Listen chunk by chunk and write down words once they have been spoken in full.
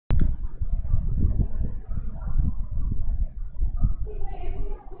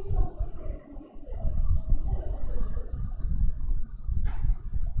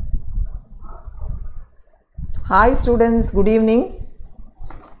Hi students, good evening.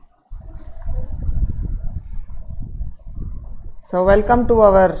 So welcome to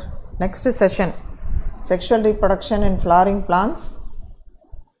our next session, sexual reproduction in flowering plants.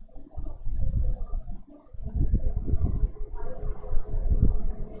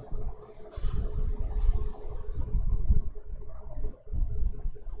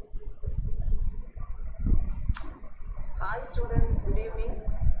 Hi students, good evening.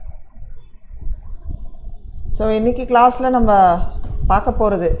 So இன்னைக்கு கிளாஸ்ல நம்ம பார்க்க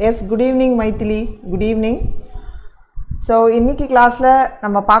போறது good evening Maithili, good evening. So இன்னைக்கு கிளாஸ்ல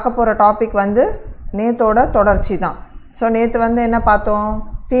நம்ம பார்க்க போற டாபிக் வந்து நேத்தோட தொடர்ச்சி தான். ஸோ நேற்று வந்து என்ன பார்த்தோம்,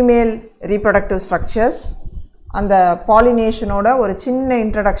 ஃபீமேல் ரீப்ரொடக்டிவ் ஸ்ட்ரக்சர்ஸ், அந்த பாலினேஷனோட ஒரு சின்ன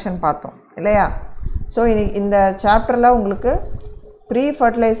இன்ட்ரடக்ஷன் பார்த்தோம் இல்லையா. ஸோ இந்த சாப்டரில் உங்களுக்கு ப்ரீ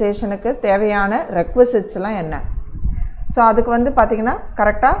ஃபர்டிலைசேஷனுக்கு தேவையான ரெக்விசிட்ஸ்லாம் என்ன. ஸோ அதுக்கு வந்து பார்த்திங்கன்னா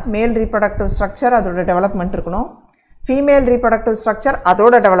கரெக்டாக மேல் ரீப்ரொடக்டிவ் ஸ்ட்ரக்சர் அதோட டெவலப்மெண்ட் இருக்கணும், ஃபீமேல் ரீப்ரொடக்டிவ் ஸ்ட்ரக்சர்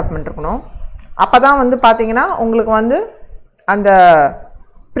அதோட டெவலப்மெண்ட் இருக்கணும். அப்போ தான் வந்து பார்த்திங்கன்னா உங்களுக்கு வந்து அந்த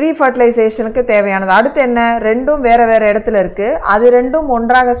ப்ரீ ஃபர்டிலைசேஷனுக்கு தேவையானது. அடுத்து என்ன, ரெண்டும் வேறு வேறு இடத்துல இருக்குது, அது ரெண்டும்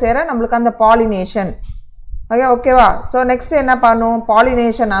ஒன்றாக சேர நம்மளுக்கு அந்த பாலினேஷன். ஓகேவா. ஸோ நெக்ஸ்ட் என்ன பண்ணும்,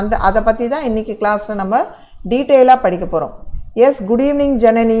 பாலினேஷன், அதை பற்றி தான் இன்றைக்கி கிளாஸில் நம்ம டீட்டெயிலாக படிக்க போகிறோம். S, good evening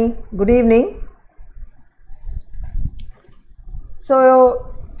Janani, good evening. So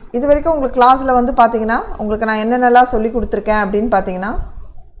இது வரைக்கும் உங்களுக்கு கிளாஸில் வந்து பார்த்தீங்கன்னா உங்களுக்கு நான் என்னென்னலாம் சொல்லி கொடுத்துருக்கேன் அப்படின்னு பார்த்தீங்கன்னா,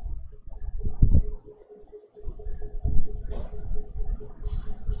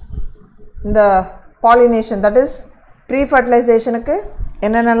 இந்த பாலினேஷன் தட் இஸ் ப்ரீ ஃபர்டிலைசேஷனுக்கு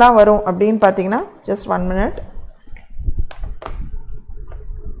என்னென்னலாம் வரும் அப்படின்னு பார்த்தீங்கன்னா, ஜஸ்ட் 1 minute.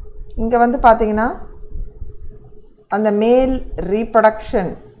 இங்கே வந்து பார்த்தீங்கன்னா அந்த மேல்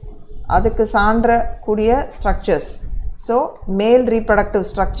ரீப்ரொடக்ஷன் அதுக்கு சான்றக்கூடிய structures. So male reproductive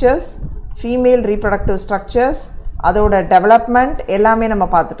structures, female reproductive structures, அதோட டெவலப்மெண்ட் எல்லாமே நம்ம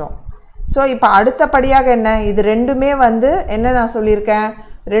பார்த்துட்டோம். ஸோ இப்போ அடுத்தபடியாக என்ன, இது ரெண்டுமே வந்து என்ன நான் சொல்லியிருக்கேன்,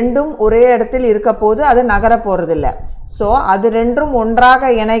 ரெண்டும் ஒரே இடத்தில் இருக்க போது அது நகர போகிறதில்ல. ஸோ அது ரெண்டும்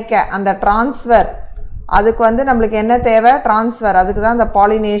ஒன்றாக இணைக்க அந்த டிரான்ஸ்ஃபர், அதுக்கு வந்து நம்மளுக்கு என்ன தேவை, டிரான்ஸ்ஃபர். அதுக்கு தான் இந்த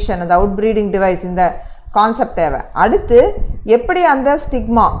பாலினேஷன், அந்த அவுட் ப்ரீடிங் டிவைஸ், இந்த கான்செப்ட் தேவை. அடுத்து எப்படி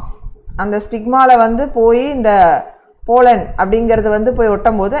அந்த ஸ்டிக்மாவில் வந்து போய் இந்த போலன் அப்படிங்கிறது வந்து போய்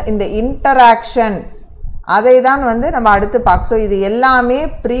ஒட்டும் போது இந்த இன்டராக்ஷன், அதை தான் வந்து நம்ம அடுத்து பார்க்க. ஸோ இது எல்லாமே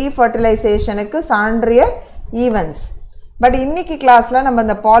ப்ரீ ஃபர்டிலைசேஷனுக்கு சான்றிய ஈவெண்ட்ஸ். பட் இன்னைக்கு கிளாஸில் நம்ம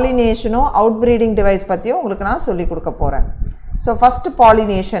இந்த பாலினேஷனும் அவுட் ப்ரீடிங் டிவைஸ் பற்றியும் உங்களுக்கு நான் சொல்லி கொடுக்க போகிறேன். So first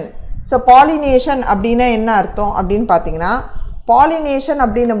pollination. So pollination அப்படின்னா என்ன அர்த்தம் அப்படின்னு பார்த்தீங்கன்னா, பாலினேஷன்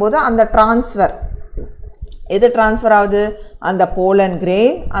அப்படின்னும் போது அந்த டிரான்ஸ்ஃபர், எது டிரான்ஸ்ஃபர் ஆகுது, அந்த போலன்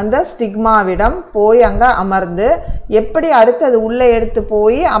கிரெயின் அந்த ஸ்டிக்மாவிடம் போய் அங்கே அமர்ந்து எப்படி அடுத்து அது உள்ளே எடுத்து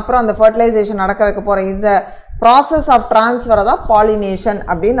போய் அப்புறம் அந்த ஃபர்டிலைசேஷன் நடக்க வைக்க போகிற இந்த ப்ராசஸ் ஆஃப் டிரான்ஸ்ஃபரை தான் பாலினேஷன்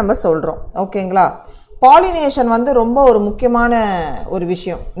அப்படின்னு நம்ம சொல்கிறோம். ஓகேங்களா. பாலினேஷன் வந்து ரொம்ப ஒரு முக்கியமான ஒரு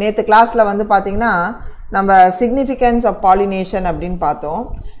விஷயம். நேற்று கிளாஸில் வந்து பார்த்திங்கன்னா நம்ம சிக்னிஃபிகன்ஸ் ஆஃப் பாலினேஷன் அப்படின்னு பார்த்தோம்.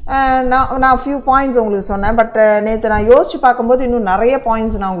 நான் ஃபியூ பாயிண்ட்ஸ் உங்களுக்கு சொன்னேன். பட் நேற்று நான் யோசித்து பார்க்கும்போது இன்னும் நிறைய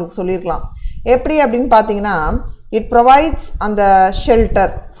பாயிண்ட்ஸ் நான் உங்களுக்கு சொல்லியிருக்கலாம். எப்படி அப்படின்னு பார்த்தீங்கன்னா, இட் ப்ரொவைட்ஸ் அந்த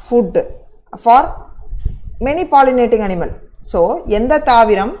shelter, food for many pollinating animal. So எந்த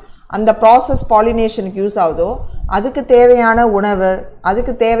தாவரம் அந்த ப்ராசஸ் பாலினேஷனுக்கு யூஸ் ஆகுதோ அதுக்கு தேவையான உணவு,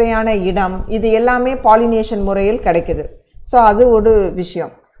 அதுக்கு தேவையான இடம், இது எல்லாமே பாலினேஷன் முறையில் கிடைக்குது. ஸோ அது ஒரு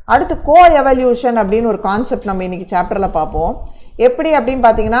விஷயம். அடுத்து கோ எவல்யூஷன் அப்படின்னு ஒரு கான்செப்ட் நம்ம இன்றைக்கி சாப்டரில் பார்ப்போம். எப்படி அப்படின்னு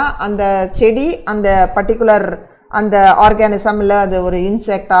பார்த்தீங்கன்னா, அந்த செடி அந்த பர்டிகுலர் அந்த ஆர்கானிசம், இல்லை அது ஒரு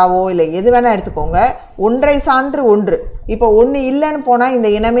இன்செக்டாவோ இல்லை எது வேணால் எடுத்துக்கோங்க, ஒன்றை சான்று ஒன்று. இப்போ ஒன்று இல்லைன்னு போனால் இந்த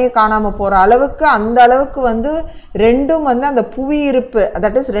இனமே காணாமல் போகிற அளவுக்கு, அந்த அளவுக்கு வந்து ரெண்டும் வந்து அந்த புவி இருப்பு,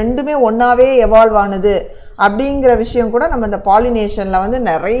 தட் இஸ் ரெண்டுமே ஒன்றாவே எவால்வ் ஆனது அப்படிங்கிற விஷயம் கூட நம்ம இந்த பாலினேஷனில் வந்து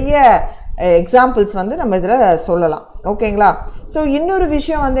நிறைய எக்ஸாம்பிள்ஸ் வந்து நம்ம இதில் சொல்லலாம். ஓகேங்களா. ஸோ இன்னொரு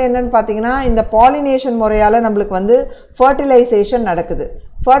விஷயம் வந்து என்னென்னு பார்த்தீங்கன்னா, இந்த பாலினேஷன் முறையால் நம்மளுக்கு வந்து ஃபர்டிலைசேஷன் நடக்குது.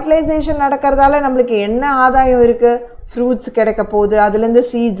 ஃபர்டிலைசேஷன் நடக்கிறதால நம்மளுக்கு என்ன ஆதாயம் இருக்குது, ஃப்ரூட்ஸ் கிடைக்க போகுது, அதுலேருந்து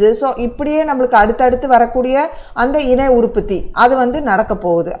சீட்ஸு. ஸோ இப்படியே நம்மளுக்கு அடுத்தடுத்து வரக்கூடிய அந்த இன உற்பத்தி அது வந்து நடக்க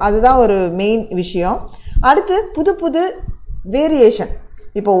போகுது. அதுதான் ஒரு மெயின் விஷயம். அடுத்து புது புது வேரியேஷன்.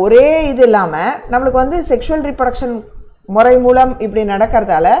 இப்போ ஒரே இது இல்லாமல் நம்மளுக்கு வந்து செக்ஷுவல் ரீப்ரொடக்ஷன் முறை மூலம் இப்படி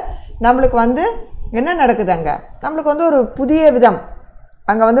நடக்கிறதால நம்மளுக்கு வந்து என்ன நடக்குது, அங்கே நம்மளுக்கு வந்து ஒரு புதிய விதம்,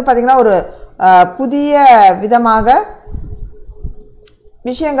 அங்கே வந்து பார்த்திங்கன்னா ஒரு புதிய விதமாக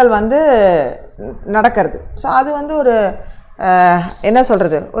விஷயங்கள் வந்து நடக்கிறது. ஸோ அது வந்து ஒரு என்ன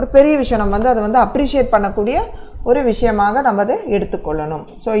சொல்கிறது, ஒரு பெரிய விஷயம். நம்ம வந்து அதை வந்து அப்ரிஷியேட் பண்ணக்கூடிய ஒரு விஷயமாக நம்ம அதை எடுத்துக்கொள்ளணும்.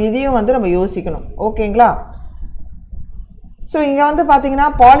 ஸோ இதையும் வந்து நம்ம யோசிக்கணும். ஓகேங்களா. ஸோ இங்கே வந்து பார்த்தீங்கன்னா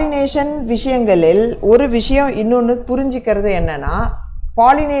பாலினேஷன் விஷயங்களில் ஒரு விஷயம் இன்னொன்று புரிஞ்சிக்கிறது என்னென்னா,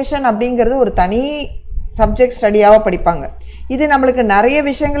 பாலினேஷன் அப்படிங்கிறது ஒரு தனி சப்ஜெக்ட் ஸ்டடியாக படிப்பாங்க. இது நம்மளுக்கு நிறைய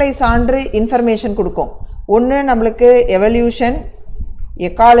விஷயங்களை சான்று இன்ஃபர்மேஷன் கொடுக்கும். ஒன்று நம்மளுக்கு எவல்யூஷன்,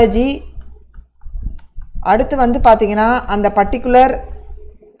 எக்காலஜி, அடுத்து வந்து பார்த்தீங்கன்னா அந்த பர்டிகுலர்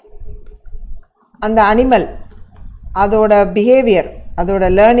அந்த அனிமல் அதோட பிஹேவியர், அதோட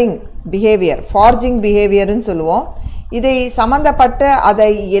லேர்னிங் பிஹேவியர், ஃபார்ஜிங் பிஹேவியர்னு சொல்லுவோம். இதை சம்மந்தப்பட்ட அதை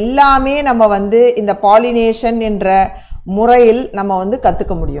எல்லாமே நம்ம வந்து இந்த பாலினேஷன் என்ற முறையில் நம்ம வந்து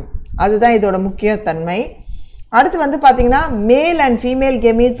கற்றுக்க முடியும். அதுதான் இதோட முக்கிய தன்மை. அடுத்து வந்து பார்த்தீங்கன்னா male and female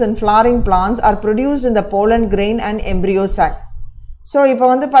கெமீட்ஸ் and flooring plants are produced in the pollen grain and embryo chalk. So இப்போ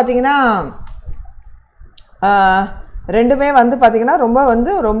வந்து பார்த்தீங்கன்னா ரெண்டுமே வந்து பார்த்திங்கன்னா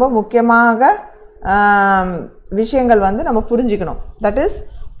ரொம்ப முக்கியமாக விஷயங்கள் வந்து நம்ம புரிஞ்சுக்கணும். தட் இஸ்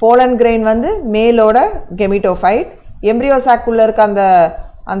போலன் கிரெயின் வந்து மேலோட கெமிட்டோஃபைட், எம்ப்ரியோ சாக்குள்ளே இருக்க அந்த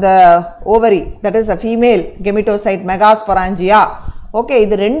அந்த ovary that is a female கெமிட்டோசைட் மெகாஸ்பொராஞ்சியா. Okay,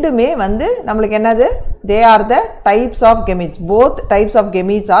 இது ரெண்டுமே வந்து நம்மளுக்கு என்னது, they are the types of கெமிட்ஸ். Both types of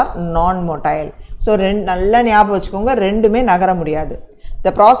கெமிட்ஸ் R நான் மொட்டைல். ஸோ நல்லா ஞாபகம் வச்சுக்கோங்க, ரெண்டுமே நகர முடியாது.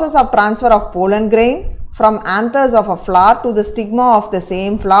 The process of transfer of pollen grain from anthers of a flower to the stigma of the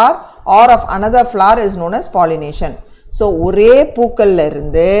same flower or of another flower is known as pollination. So ஒரே பூக்கள்ல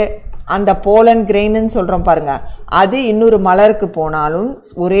இருந்து அந்த போலன் கிரெயின்னு சொல்கிறோம் பாருங்க, அது இன்னொரு மலருக்கு போனாலும்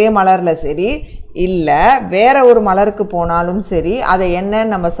ஒரே மலரில் சரி, இல்லை வேற ஒரு மலருக்கு போனாலும் சரி, அதை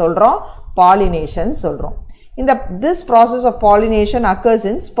என்னன்னு நம்ம சொல்கிறோம், பாலினேஷன் சொல்கிறோம். this process of pollination occurs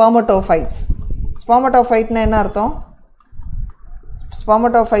in spermatophytes. Spermatophyte என்ன அர்த்தம்?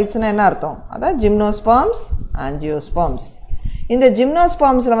 ஸ்பெர்மட்டோஃபைட்ஸ்னா என்ன அர்த்தம்? அதான் ஜிம்னோஸ்பெர்ம்ஸ், ஆஞ்சியோஸ்பெர்ம்ஸ். இந்த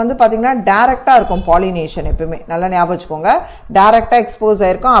ஜிம்னோஸ்பெர்ம்ஸில் வந்து பார்த்திங்கன்னா டேரெக்டாக இருக்கும் பாலினேஷன். எப்பவுமே நல்லா ஞாபகம் வச்சுக்கோங்க, டேரெக்டாக எக்ஸ்போஸ்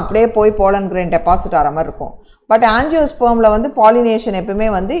ஆகிருக்கும், அப்படியே போய் போலன் கிரெயின் டெபாசிட் ஆகிற மாதிரி இருக்கும். பட் ஆஞ்சியோஸ்பெர்மில் வந்து பாலினேஷன் எப்பவுமே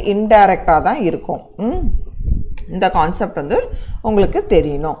வந்து இன்டைரக்டாக தான் இருக்கும். இந்த கான்செப்ட் வந்து உங்களுக்கு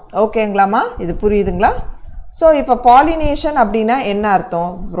தெரியணும். ஓகேங்களாம்மா, இது புரியுதுங்களா? ஸோ இப்போ பாலினேஷன் அப்படின்னா என்ன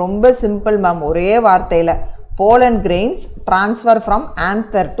அர்த்தம்? ரொம்ப சிம்பிள் மேம், ஒரே வார்த்தையில் pollen grains transfer from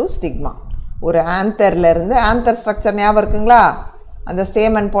anther to stigma. ஒரு ஆந்தர்ல இருந்து, ஆந்தர் ஸ்ட்ரக்சர் ஞாபகம் இருக்குங்களா, அந்த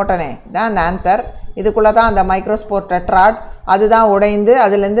ஸ்டேமன் போட்டனே தான் அந்த ஆந்தர், இதுக்குள்ளே தான் அந்த மைக்ரோஸ்போர் டெட்ராட், அதுதான் உடைந்து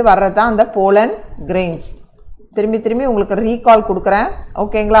அதுலேருந்து வர்றது தான் அந்த போலன் கிரெயின்ஸ். திரும்பி திரும்பி உங்களுக்கு ரீகால் கொடுக்குறேன்.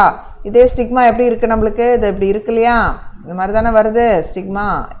 ஓகேங்களா? இதே ஸ்டிக்மா எப்படி இருக்குது நம்மளுக்கு, இது இப்படி இருக்கு இல்லையா, இந்த மாதிரி தானே வருது ஸ்டிக்மா.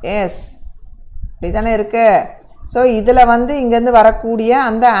 எஸ், இப்படி தானே இருக்குது. ஸோ இதில் வந்து இங்கேருந்து வரக்கூடிய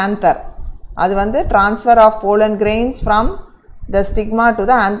அந்த ஆந்தர், அது வந்து transfer of pollen grains from the stigma to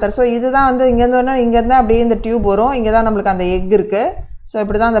the anther. So இதுதான் வந்து இங்கேருந்து அப்படியே இந்த டியூப் வரும், இங்கே தான் நம்மளுக்கு அந்த எக் இருக்குது. ஸோ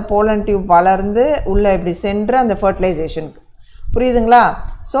இப்படி தான் அந்த போலன் டியூப் வளர்ந்து உள்ளே இப்படி சென்று அந்த ஃபர்டிலைசேஷனுக்கு. புரியுதுங்களா?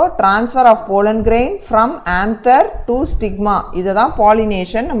 So transfer of pollen grain from anther to stigma, இதை தான்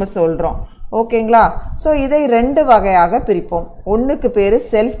பாலினேஷன் நம்ம சொல்கிறோம். ஓகேங்களா? ஸோ இதை ரெண்டு வகையாக பிரிப்போம். ஒன்றுக்கு பேர்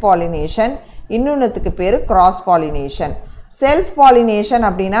செல்ஃப் பாலினேஷன், இன்னொன்றுத்துக்கு பேர் கிராஸ் பாலினேஷன். செல்ஃப் பாலினேஷன்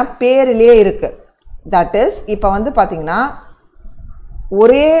அப்படின்னா பேரிலே இருக்குது. தட் இஸ் இப்போ வந்து பார்த்திங்கன்னா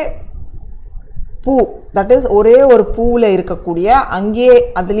ஒரே பூ, தட் இஸ் ஒரே ஒரு பூவில் இருக்கக்கூடிய அங்கேயே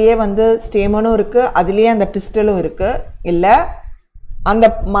அதுலேயே வந்து ஸ்டேமனும் இருக்குது, அதுலேயே அந்த பிஸ்டலும் இருக்குது, இல்லை அந்த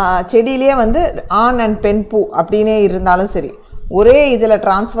செடியிலே வந்து ஆண் அண்ட் பெண் பூ அப்படின்னே இருந்தாலும் சரி, ஒரே இதில்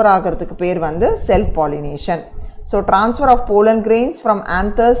ட்ரான்ஸ்ஃபர் ஆகிறதுக்கு பேர் வந்து self pollination. So transfer of pollen grains from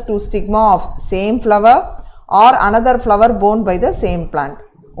anthers to stigma of same flower or another flower borne by the same plant.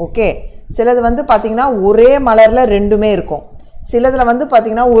 Okay, சிலது வந்து பார்த்திங்கன்னா ஒரே மலரில் ரெண்டுமே இருக்கும், சிலதில் வந்து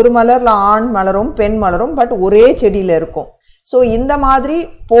பார்த்திங்கன்னா ஒரு மலரில் ஆண் மலரும் பெண் மலரும் பட் ஒரே செடியில் இருக்கும். ஸோ இந்த மாதிரி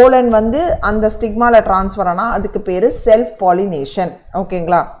போலன் வந்து அந்த ஸ்டிக்மாவில் ட்ரான்ஸ்ஃபர் ஆனால் அதுக்கு பேர் செல்ஃப் பாலினேஷன்.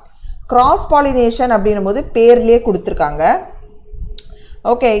 ஓகேங்களா? கிராஸ் பாலினேஷன் அப்படின்னும் போது பேர்லேயே கொடுத்துருக்காங்க.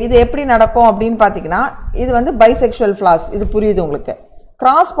 ஓகே, இது எப்படி நடக்கும் அப்படின்னு பார்த்தீங்கன்னா, இது வந்து பைசெக்சுவல் ஃப்ளார்ஸ், இது புரியுது உங்களுக்கு.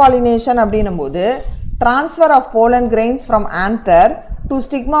 கிராஸ் பாலினேஷன் அப்படின்னும் போது transfer of pollen grains from anther to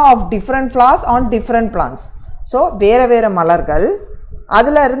stigma of different flowers on different plants. So வேறு வேறு மலர்கள்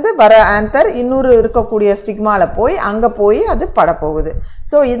அதில் இருந்து வர ஆந்தர் இன்னொரு இருக்கக்கூடிய ஸ்டிக்மாவில் போய் அங்கே போய் அது படப்போகுது.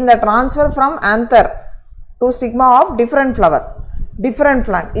 ஸோ இந்த transfer from anther to stigma of different flower, different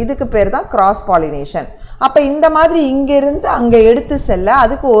plant, இதுக்கு பேர் தான் கிராஸ் பாலினேஷன். அப்போ இந்த மாதிரி இங்கேருந்து அங்கே எடுத்து செல்ல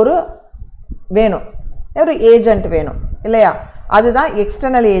அதுக்கு ஒரு வேணும், ஒரு ஏஜென்ட் வேணும் இல்லையா, அதுதான்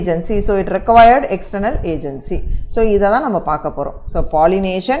external agency. So it required external agency. So இதை தான் நம்ம பார்க்க போகிறோம். ஸோ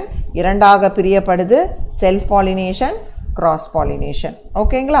பாலினேஷன் இரண்டாக பிரியப்படுது, செல்ஃப் பாலினேஷன், கிராஸ் பாலினேஷன்.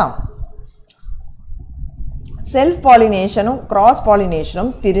 ஓகேங்களா? செல்ஃப் பாலினேஷனும் கிராஸ்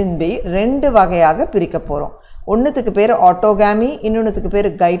பாலினேஷனும் திரும்பி ரெண்டு வகையாக பிரிக்க போகிறோம். ஒன்றுத்துக்கு பேர் ஆட்டோகாமி, இன்னொன்றுத்துக்கு பேர்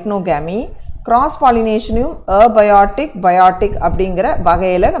கைட்னோகாமி. கிராஸ் பாலினேஷனையும் அபயாட்டிக் பயாட்டிக் அப்படிங்கிற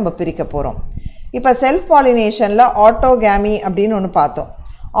வகையில் நம்ம பிரிக்க போகிறோம். இப்போ செல்ஃப் பாலினேஷனில் ஆட்டோகேமி அப்படின்னு ஒன்று பார்த்தோம்.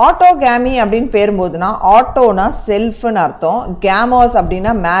 ஆட்டோகேமி அப்படின்னு பேரும்போதுனா ஆட்டோனா செல்ஃப்னு அர்த்தம், கேமோஸ்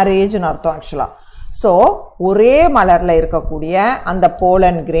அப்படின்னா மேரேஜ்னு அர்த்தம் ஆக்சுவலாக. ஸோ ஒரே மலரில் இருக்கக்கூடிய அந்த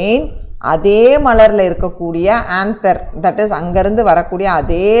போலன் கிரெயின் அதே மலரில் இருக்கக்கூடிய ஆந்தர், தட் இஸ் அங்கேருந்து வரக்கூடிய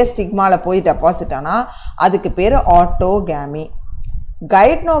அதே ஸ்டிக்மாவில் போய் டெபாசிட் ஆனால் அதுக்கு பேர் ஆட்டோகேமி.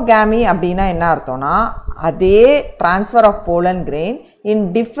 கைட்னோகேமி அப்படின்னா என்ன அர்த்தம்னா அதே transfer of pollen grain in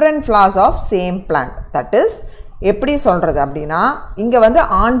different flowers of same plant. That is எப்படி சொல்கிறது அப்படின்னா இங்கே வந்து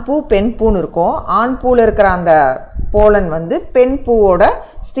ஆண் பூ பெண் பூன்னு இருக்கும். ஆண் பூவில் இருக்கிற அந்த போலன் வந்து பெண் பூவோட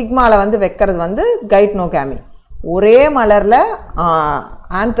ஸ்டிக்மாவில் வந்து வைக்கிறது வந்து கைட்னோகேமி. ஒரே மலரில்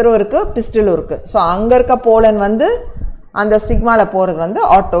ஆந்தரும் இருக்குது பிஸ்டிலும் இருக்குது. ஸோ அங்கே இருக்க போலன் வந்து அந்த ஸ்டிக்மாவில் போகிறது வந்து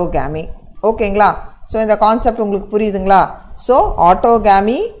ஆட்டோகேமி. ஓகேங்களா? ஸோ இந்த கான்செப்ட் உங்களுக்கு புரியுதுங்களா? ஸோ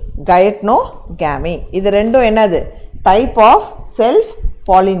ஆட்டோகேமி கைட்னோகேமி இது ரெண்டும் என்னது? Type of self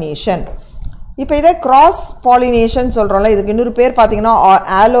pollination. இப்போ இதே கிராஸ் பாலினேஷன் சொல்கிறோம்ல, இதுக்கு இன்னொரு பேர் பார்த்தீங்கன்னா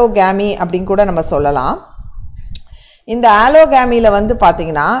ஆலோகேமி அப்படின்னு கூட நம்ம சொல்லலாம். இந்த ஆலோகேமியில் வந்து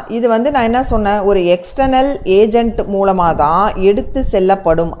பார்த்தீங்கன்னா இது வந்து நான் என்ன சொன்னேன், ஒரு எக்ஸ்டர்னல் ஏஜென்ட் மூலமாக தான் எடுத்து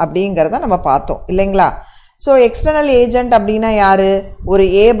செல்லப்படும் அப்படிங்கிறத நம்ம பார்த்தோம் இல்லைங்களா? ஸோ எக்ஸ்டர்னல் ஏஜென்ட் அப்படின்னா யார்? ஒரு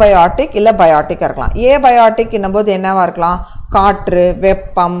ஏபயாட்டிக் இல்லை பயாட்டிக்காக இருக்கலாம். ஏபயாட்டிக் என்னும்போது என்னவா இருக்கலாம்? காற்று,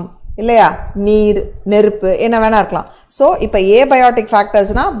 வெப்பம் இல்லையா, நீர், நெருப்பு, என்ன வேணா இருக்கலாம். ஸோ இப்போ abiotic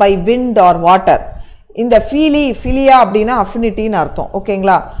ஃபேக்டர்ஸ்னால் by wind R water. இந்த ஃபிலியா அப்படின்னா அஃபினிட்டின்னு அர்த்தம்.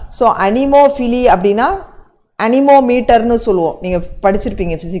 ஓகேங்களா? ஸோ அனிமோஃபிலி அப்படின்னா அனிமோமீட்டர்னு சொல்லுவோம், நீங்கள்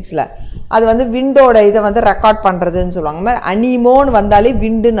படிச்சிருப்பீங்க ஃபிசிக்ஸில். அது வந்து விண்டோட இதை வந்து ரெக்கார்ட் பண்ணுறதுன்னு சொல்லுவாங்க. மாதிரி அனிமோன்னு வந்தாலே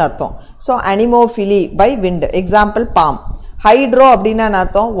விண்டுன்னு அர்த்தம். So anemophily by wind. Example bomb. Hydro அப்படின்னா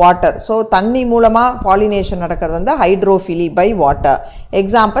அர்த்தம் வாட்டர். ஸோ தண்ணி மூலமாக பாலினேஷன் நடக்கிறது வந்து ஹைட்ரோஃபிலி பை வாட்டர்.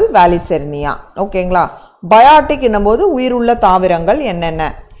 எக்ஸாம்பிள் வேலிசெர்னியா. ஓகேங்களா? பயாட்டிக் என்னும்போது உயிருள்ள தாவரங்கள் என்னென்ன?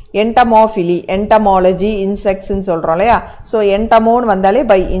 என்டமோஃபிலி, என்டமாலஜி, இன்செக்ட்ஸ்ன்னு சொல்கிறோம் இல்லையா? ஸோ என்டமோன்னு வந்தாலே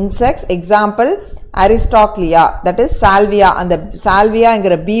by insects. Example அரிஸ்டாக்லியா, that is salvia. அந்த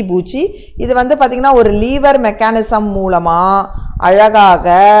சால்வியாங்கிற பீ பூச்சி இது வந்து பார்த்திங்கன்னா ஒரு லீவர் மெக்கானிசம் மூலமாக அழகாக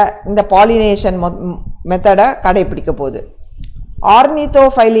இந்த பாலினேஷன் மெத்தடை கடைபிடிக்க போகுது.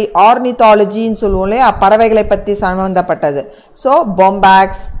 ஆர்னித்தோஃபைலி, ஆர்னித்தாலஜின்னு சொல்லுவோம் இல்லையா, பறவைகளை பற்றி சம்பந்தப்பட்டது. ஸோ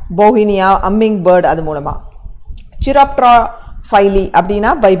பொம்பாக்ஸ், போஹினியா, அம்மிங் பேர்ட் அது மூலமாக. சிரோப்ட்ரோஃபைலி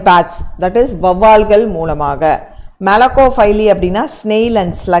அப்படின்னா பை பேட்ஸ், தட் இஸ் வவ்வால்கள் மூலமாக. மெலகோஃபைலி அப்படின்னா ஸ்னெயில்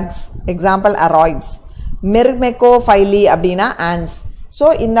அண்ட் ஸ்லக்ஸ். எக்ஸாம்பிள் அராய்ட்ஸ். மெர்மெக்கோஃபைலி அப்படின்னா ஆன்ஸ். ஸோ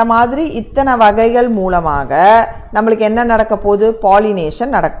இந்த மாதிரி இத்தனை வகைகள் மூலமாக நம்மளுக்கு என்ன நடக்க போகுது?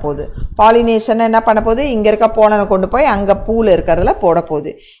 பாலினேஷன் நடக்க போகுது. பாலினேஷன் என்ன பண்ண போகுது? இங்கே இருக்க போலனை கொண்டு போய் அங்கே பூவில் இருக்கிறதுல போட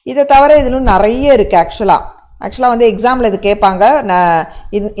போகுது. இதை தவிர இதிலும் நிறைய இருக்குது. ஆக்சுவலாக வந்து எக்ஸாம்பிள் இது கேட்பாங்க.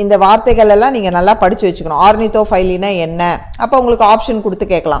 இந்த வார்த்தைகள் எல்லாம் நீங்கள் நல்லா படித்து வச்சுக்கணும். ஆர்னித்தோஃபைலினா என்ன? அப்போ உங்களுக்கு ஆப்ஷன் கொடுத்து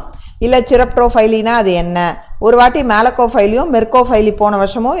கேட்கலாம். இல்லை சிரோப்ட்ரோஃபைலினா அது என்ன? ஒரு வாட்டி மேலகோஃபைலியும் மெர்கோஃபைலி போன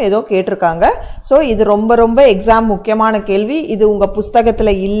வருஷமோ ஏதோ கேட்டிருக்காங்க. ஸோ இது ரொம்ப ரொம்ப எக்ஸாம் முக்கியமான கேள்வி. இது உங்கள்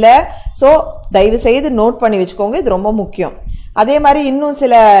புஸ்தகத்தில் இல்லை. ஸோ தயவுசெய்து நோட் பண்ணி வச்சுக்கோங்க, இது ரொம்ப முக்கியம். அதே மாதிரி இன்னும்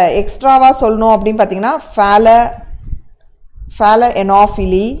சில எக்ஸ்ட்ராவாக சொல்லணும் அப்படின்னு பார்த்தீங்கன்னா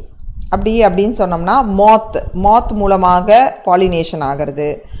ஃபேலஎனாஃபிலி அப்படின்னு சொன்னோம்னா மாத் மூலமாக பாலினேஷன் ஆகிறது.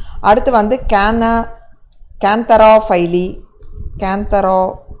 அடுத்து வந்து கேந்தரோஃபைலி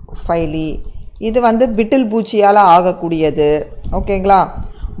இது வந்து பிட்டில் பூச்சியால் ஆகக்கூடியது. ஓகேங்களா?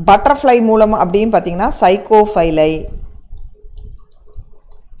 பட்டர்ஃப்ளை மூலம் அப்படின்னு பார்த்தீங்கன்னா சைக்கோஃபைலை,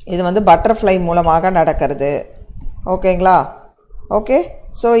 இது வந்து பட்டர்ஃப்ளை மூலமாக நடக்கிறது. ஓகேங்களா? ஓகே.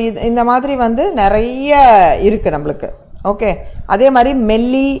 ஸோ இந்த மாதிரி வந்து நிறைய இருக்குது நம்மளுக்கு. ஓகே. அதே மாதிரி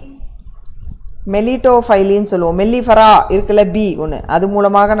மெலிட்டோஃபைலின்னு சொல்லுவோம். மெல்லிஃபரா இருக்குல்ல, பீ ஒன்று, அது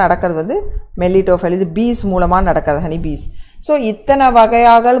மூலமாக நடக்கிறது வந்து மெலிட்டோஃபைல். இது பீஸ் மூலமாக நடக்கிறது, ஹனி பீஸ். ஸோ இத்தனை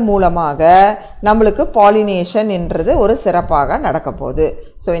வகையாகள் மூலமாக நம்மளுக்கு பாலினேஷன் என்றது ஒரு சிறப்பாக நடக்க போகுது.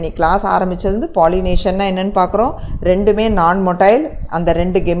 ஸோ இன்னைக்கு கிளாஸ் ஆரம்பித்தது பாலினேஷன்னா என்னென்னு பார்க்குறோம். ரெண்டுமே நான் மொட்டைல், அந்த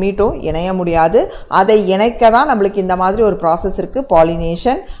ரெண்டு கெமீட்டும் இணைய முடியாது. அதை இணைக்க தான் நம்மளுக்கு இந்த மாதிரி ஒரு ப்ராசஸ் இருக்குது,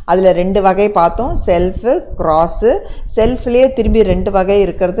 பாலினேஷன். அதில் ரெண்டு வகை பார்த்தோம், செல்ஃபு, கிராஸு. செல்ஃப்லேயே திரும்பி ரெண்டு வகை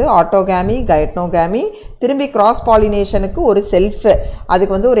இருக்கிறது, ஆட்டோகேமி, கைட்னோகேமி. திரும்பி கிராஸ் பாலினேஷனுக்கு ஒரு செல்ஃபு,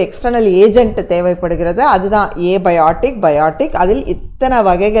 அதுக்கு வந்து ஒரு எக்ஸ்டர்னல் ஏஜென்ட் தேவைப்படுகிறது. அதுதான் ஏபயாட்டிக், பயாட்டிக். அதில் இத்தனை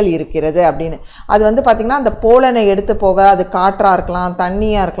வகைகள் இருக்கிறது அப்படின்னு. அது வந்து பார்த்திங்கன்னா அந்த போலனை எடுத்து போக அது காற்றாக இருக்கலாம்,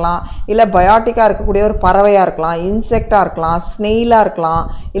 தண்ணியாக இருக்கலாம், இல்லை பயாட்டிக்காக இருக்கக்கூடிய ஒரு பறவையாக இருக்கலாம், இன்செக்டாக இருக்கலாம், ஸ்னெயிலாக இருக்கலாம்,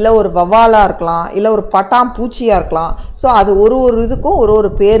 இல்லை ஒரு வவ்வாலாக இருக்கலாம், இல்லை ஒரு பட்டாம் பூச்சியாக இருக்கலாம். ஸோ அது ஒரு இதுக்கும் ஒரு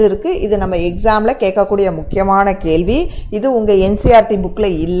பேர் இருக்குது. இது நம்ம எக்ஸாமில் கேட்கக்கூடிய முக்கியமான கேள்வி. இது உங்கள் என்சிஆர்டி புக்கில்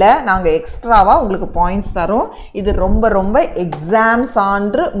இல்லை, நாங்கள் எக்ஸ்ட்ராவாக உங்களுக்கு பாயிண்ட்ஸ் தரோம். இது ரொம்ப ரொம்ப எக்ஸாம்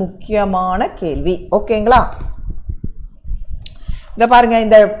சான்று முக்கியமான முக்கியமான கேள்வி. ஓகேங்களா? இத பாருங்க,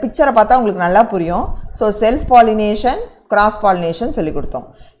 இந்த பிக்சரை பார்த்தா உங்களுக்கு நல்லா புரியும். So self pollination, cross pollination சொல்லி கொடுத்தோம்.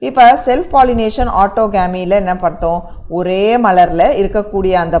 இப்போ செல்ஃப் பாலினேஷன் ஆட்டோகேமியில் என்ன பார்த்தோம்? ஒரே மலரில்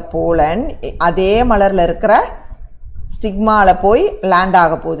இருக்கக்கூடிய அந்த போலன் அதே மலரில் இருக்கிற ஸ்டிக்மாவில் போய் லேண்ட்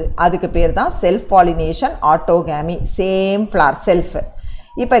ஆக போகுது. அதுக்கு பேர் தான் self pollination ஆட்டோகேமி. Same flower self.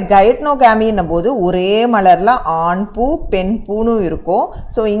 இப்போ கைட்னோகேமின்னும் போது ஒரே மலரில் ஆண் பூ பெண் பூன்னு இருக்கும்.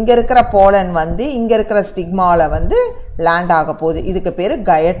 ஸோ இங்கே இருக்கிற போலன் வந்து இங்கே இருக்கிற ஸ்டிக்மாவில் வந்து லேண்ட் ஆக போகுது. இதுக்கு பேர்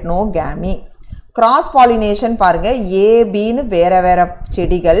கைட்னோகேமி. கிராஸ் பாலினேஷன் பாருங்கள், ஏபின்னு வேற வேற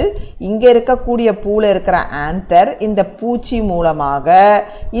செடிகள் இங்கே இருக்கக்கூடிய பூவில் இருக்கிற ஆந்தர் இந்த பூச்சி மூலமாக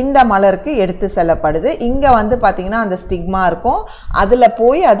இந்த மலருக்கு எடுத்து செல்லப்படுது. இங்கே வந்து பார்த்திங்கன்னா அந்த ஸ்டிக்மா இருக்கும், அதில்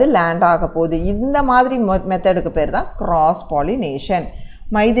போய் அது லேண்ட் ஆக போகுது. இந்த மாதிரி மெத்தடுக்கு பேர் தான் cross pollination.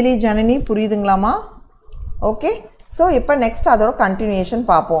 Maithili, Janani புரியுதுங்களாமா? Okay. So இப்போ நெக்ஸ்ட் அதோட கண்டினியூஷன்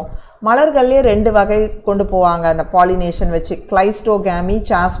பார்ப்போம். மலர்கள்லேயே 2 வகை கொண்டு போவாங்க அந்த பாலினேஷன் வச்சு, கிளைஸ்டோகேமி,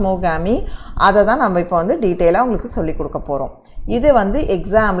 சாஸ்மோகேமி. அதை தான் நம்ம இப்போ வந்து டீட்டெயிலாக உங்களுக்கு சொல்லி கொடுக்க போகிறோம். இது வந்து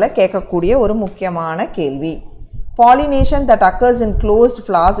எக்ஸாமில் கேட்கக்கூடிய ஒரு முக்கியமான கேள்வி. Pollination that occurs in closed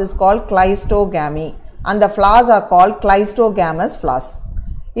flowers is called cleistogamy and the flowers are called cleistogamous flowers.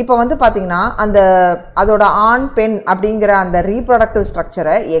 இப்போ வந்து பார்த்தீங்கன்னா அதோட ஆண் பெண் அப்படிங்கிற அந்த ரீப்ரொடக்டிவ்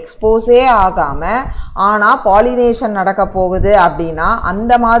ஸ்ட்ரக்சரை எக்ஸ்போஸே ஆகாமல் ஆனால் பாலினேஷன் நடக்க போகுது அப்படின்னா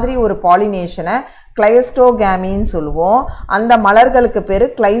அந்த மாதிரி ஒரு பாலினேஷனை கிளைஸ்டோகேமின்னு சொல்லுவோம். அந்த மலர்களுக்கு பேர்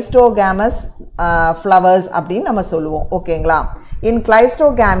கிளைஸ்டோகேமஸ் ஃப்ளவர்ஸ் அப்படின்னு நம்ம சொல்லுவோம். ஓகேங்களா? In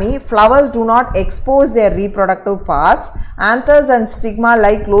cleistogamy, flowers do not expose their reproductive parts. Anthers and stigma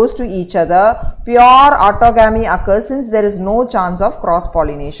lie close to each other. Pure autogamy occurs since there is no chance of cross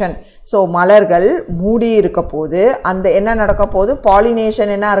pollination. So மலர்கள் மூடி இருக்க போது அந்த என்ன நடக்க போகுது?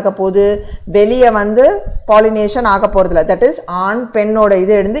 பாலினேஷன் என்ன இருக்க போகுது? வெளியே வந்து பாலினேஷன் ஆக போகிறதில்ல. தட் இஸ் ஆண் பெண்ணோட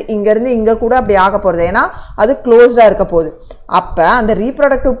இது இருந்து இங்கேருந்து இங்கே கூட அப்படி ஆக போகிறது. ஏன்னா அது க்ளோஸ்டாக இருக்க போகுது. அப்போ அந்த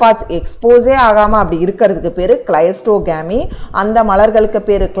ரீப்ரொடக்டிவ் பார்ட்ஸ் எக்ஸ்போஸே ஆகாமல் அப்படி இருக்கிறதுக்கு பேர் கிளைஸ்டோகேமி. அந்த மலர்களுக்கு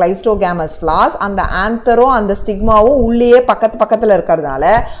பேர் கிளைஸ்டோகேமஸ் ஃப்ளார்ஸ். அந்த ஆந்தரும் அந்த ஸ்டிக்மாவும் உள்ளே பக்கத்தில் இருக்கிறதுனால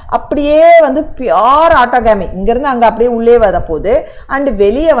அப்படியே வந்து பியூர் ஆட்டோகேமி இங்கேருந்து அங்கே அப்படியே உள்ளே வர போகுது. அண்ட்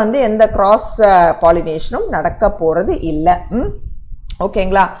வெளியே வந்து எந்த கிராஸ் பாலினேஷனும் நடக்க போகிறது இல்லை.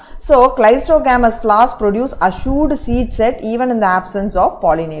 ஓகேங்களா? So கிளைஸ்டோகேமஸ் flowers produce assured seed set even in the absence of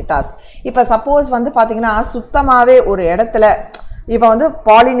pollinators. இப்போ சப்போஸ் வந்து பார்த்தீங்கன்னா சுத்தமாகவே ஒரு இடத்துல இப்போ வந்து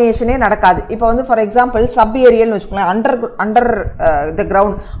பாலினேஷனே நடக்காது. இப்போ வந்து ஃபார் எக்ஸாம்பிள் சப் ஏரியல்னு வச்சுக்கோங்களேன், அண்டர் த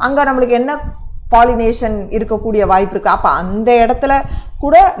கிரவுண்ட், அங்கே நம்மளுக்கு என்ன பாலினேஷன் இருக்கக்கூடிய வாய்ப்பு இருக்குது. அப்போ அந்த இடத்துல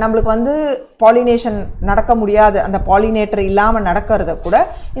கூட நம்மளுக்கு வந்து பாலினேஷன் நடக்க முடியாது. அந்த பாலினேட்டர் இல்லாமல் நடக்கிறத கூட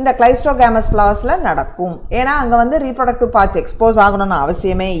இந்த கிளைஸ்டோகேமஸ் ஃப்ளவர்ஸில் நடக்கும். ஏன்னா அங்கே வந்து ரீப்ரொடக்டிவ் பார்ட்ஸ் எக்ஸ்போஸ் ஆகணும்னு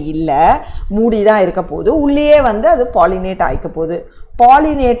அவசியமே இல்லை, மூடி தான் இருக்க போகுது. உள்ளே வந்து அது பாலினேட் ஆகிக்க போகுது.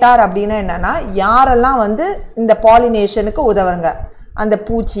 பாலினேட்டார் அப்படின்னா என்னென்னா யாரெல்லாம் வந்து இந்த பாலினேஷனுக்கு உதவுங்க? அந்த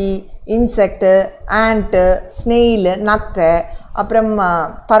பூச்சி, இன்செக்டு, ஆண்ட்டு, ஸ்னெயிலு, நத்தை, அப்புறம்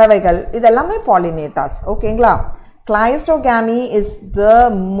பறவைகள், இதெல்லாமே பாலினேட்டர்ஸ். ஓகேங்களா? Cleistogamy is the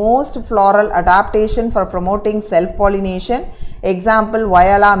most floral adaptation for promoting self-pollination. Example,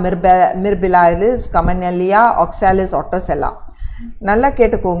 Viola mirabilis, Camellia, Oxalis, Ottocella. நல்லா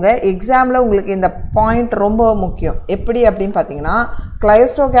கேட்டுக்கோங்க, எக்ஸாமில் உங்களுக்கு இந்த பாயிண்ட் ரொம்ப முக்கியம். எப்படி அப்படின்னு பார்த்தீங்கன்னா,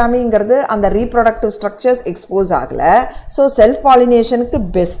 கிளைஸ்டோகேமிங்கிறது அந்த ரீப்ரொடக்டிவ் ஸ்ட்ரக்சர்ஸ் எக்ஸ்போஸ் ஆகலை. So self பாலினேஷனுக்கு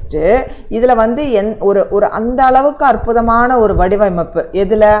best. இதில் வந்து ஒரு அந்த அளவுக்கு அற்புதமான ஒரு வடிவமைப்பு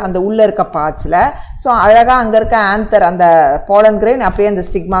எதில்? அந்த உள்ளே இருக்க பார்ட்ஸில். ஸோ அழகாக அங்கே இருக்க ஆந்தர், அந்த போலன் கிரெயின் அப்படியே அந்த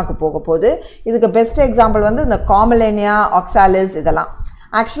ஸ்டிக்மாக்கு போக போகுது. இதுக்கு பெஸ்ட் எக்ஸாம்பிள் வந்து இந்த காமலேனியா, ஆக்சாலிஸ் இதெல்லாம்.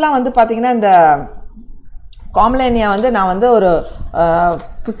 ஆக்சுவலாக வந்து பார்த்திங்கன்னா இந்த காமலேனியா வந்து நான் வந்து ஒரு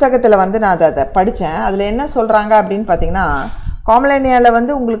புஸ்தகத்தில் வந்து நான் அதை படித்தேன். அதில் என்ன சொல்கிறாங்க அப்படின்னு பார்த்தீங்கன்னா, காமலேனியாவில்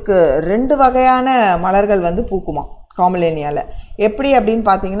வந்து உங்களுக்கு 2 வகையான மலர்கள் வந்து பூக்குமா காமலேனியாவில். எப்படி அப்படின்னு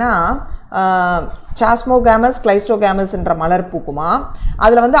பார்த்தீங்கன்னா, சாஸ்மோகேமஸ், கிளைஸ்டோகேமஸ்ன்ற மலர் பூக்குமா.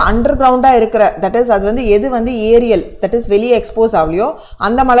 அதில் வந்து அண்டர் கிரவுண்டாக இருக்கிற, தட் இஸ் அது வந்து எது வந்து ஏரியல், தட் இஸ் வெளியே எக்ஸ்போஸ் ஆகலையோ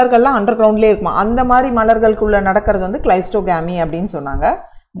அந்த மலர்கள்லாம் அண்டர் கிரவுண்ட்லேயே இருக்குமா. அந்த மாதிரி மலர்களுக்குள்ளே நடக்கிறது வந்து கிளைஸ்டோகேமி அப்படின்னு சொன்னாங்க.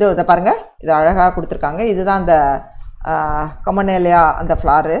 இதை பாருங்கள், இது அழகாக கொடுத்துருக்காங்க. இதுதான் அந்த கமனேலியா அந்த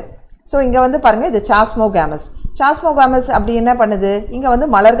ஃப்ளாரு. ஸோ இங்கே வந்து பாருங்கள், இது சாஸ்மோகேமஸ். சாஸ்மோகேமஸ் அப்படி என்ன பண்ணுது? இங்கே வந்து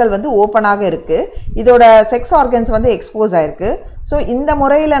மலர்கள் வந்து ஓப்பனாக இருக்குது, இதோட செக்ஸ் ஆர்கன்ஸ் வந்து எக்ஸ்போஸ் ஆகிருக்கு. ஸோ இந்த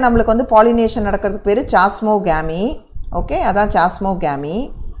முறையில் நம்மளுக்கு வந்து பாலினேஷன் நடக்கிறதுக்கு பேர் சாஸ்மோகேமி. ஓகே, அதான் சாஸ்மோகேமி.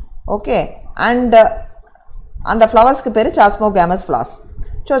 ஓகே, அண்ட் அந்த ஃப்ளவர்ஸ்க்கு பேர் சாஸ்மோகேமஸ் ஃப்ளார்ஸ்.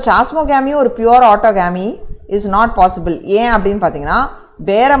 ஸோ சாஸ்மோகேமியும் ஒரு பியூர் ஆட்டோகேமி இஸ் நாட் பாசிபிள். ஏன் அப்படின்னு பார்த்தீங்கன்னா,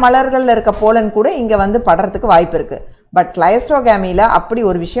 வேறு மலர்களில் இருக்க போலன் கூட இங்கே வந்து படுறதுக்கு வாய்ப்பு இருக்குது. பட் கிளைஸ்டோகேமியில் அப்படி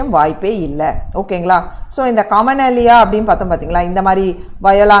ஒரு விஷயம் வாய்ப்பே இல்லை. ஓகேங்களா? ஸோ இந்த காமனேலியா அப்படின்னு பார்த்தோம் பார்த்தீங்களா, இந்த மாதிரி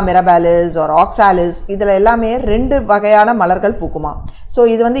வயோலா மிரபாலிஸ் ஒரு ஆக்சாலிஸ் இதில் எல்லாமே 2 வகையான மலர்கள் பூக்குமா. ஸோ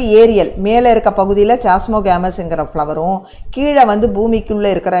இது வந்து ஏரியல் மேலே இருக்க பகுதியில் சாஸ்மோகேமஸ்ங்கிற ஃப்ளவரும் கீழே வந்து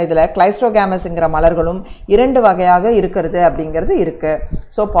பூமிக்குள்ளே இருக்கிற இதில் கிளைஸ்டோகேமஸ்ங்கிற மலர்களும் 2 வகையாக இருக்கிறது அப்படிங்கிறது இருக்குது.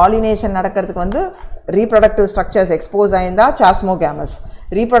 ஸோ பாலினேஷன் நடக்கிறதுக்கு வந்து ரீப்ரொடக்டிவ் ஸ்ட்ரக்சர்ஸ் எக்ஸ்போஸ் ஆயிருந்தா சாஸ்மோகேமஸ்,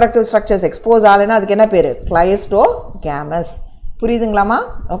 ரீப்ரொடக்டிவ் ஸ்ட்ரக்சர்ஸ் எக்ஸ்போஸ் ஆகலைன்னா அதுக்கு என்ன பேர்? கிளைஸ்டோகேமஸ். புரியுதுங்களாமா?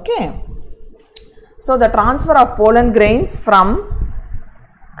 Okay. So the transfer of pollen grains from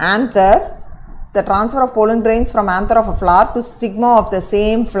anther, the transfer of pollen grains from anther of a flower to stigma of the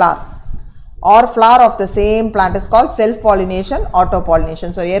same flower or flower of the same plant is called self pollination, auto pollination.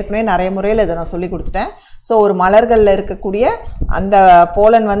 So ஏற்கனவே நிறைய முறையில் இதை நான் சொல்லி கொடுத்துட்டேன். So ஒரு மலர்களில் இருக்கக்கூடிய அந்த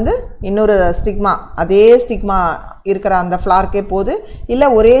போலன் வந்து இன்னொரு ஸ்டிக்மா, அதே ஸ்டிக்மா இருக்கிற அந்த ஃப்ளார்க்கே போகுது, இல்லை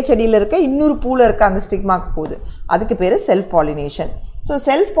ஒரே செடியில் இருக்க இன்னொரு பூவில் இருக்க அந்த ஸ்டிக்மாக்கு போகுது. அதுக்கு பேர் self pollination. So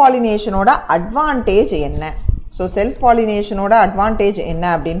self பாலினேஷனோட advantage என்ன? ஸோ செல்ஃப் பாலினேஷனோட அட்வான்டேஜ் என்ன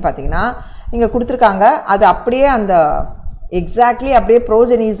அப்படின்னு பார்த்தீங்கன்னா, இங்கே கொடுத்துருக்காங்க. அது அப்படியே அந்த எக்ஸாக்ட்லி அப்படியே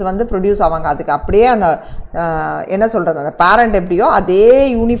ப்ரோஜெனிஸ் வந்து ப்ரொடியூஸ் ஆவாங்க. அதுக்கு அப்படியே அந்த என்ன சொல்கிறது, அந்த பேரண்ட் எப்படியோ அதே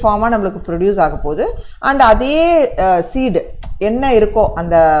யூனிஃபார்மாக நம்மளுக்கு ப்ரொடியூஸ் ஆக போகுது. அண்ட் அதே சீடு என்ன இருக்கோ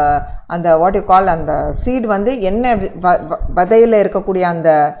அந்த அந்த வாட் யூ கால் அந்த சீடு வந்து என்ன விதையில் இருக்கக்கூடிய அந்த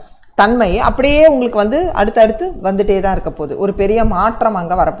தன்மை அப்படியே உங்களுக்கு வந்து அடுத்தடுத்து வந்துட்டே தான் இருக்க போகுது. ஒரு பெரிய மாற்றம்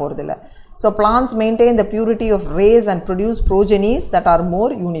அங்கே வரப்போகிறது இல்லை. So plans maintain the purity of race and produce ப்ரோஜெனிஸ் that R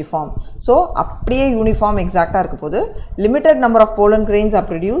more uniform. So அப்படியே யூனிஃபார்ம் எக்ஸாக்டாக இருக்க போகுது. Limited number of pollen grains R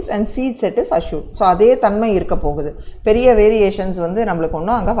produce and seat set is assured. So அதே தன்மை இருக்க போகுது. பெரிய வேரியேஷன்ஸ் வந்து நம்மளுக்கு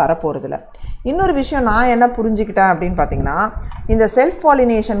ஒன்றும் அங்கே வரப்போகிறது இல்லை. இன்னொரு விஷயம் நான் என்ன புரிஞ்சுக்கிட்டேன் அப்படின்னு பார்த்தீங்கன்னா, இந்த செல்ஃப்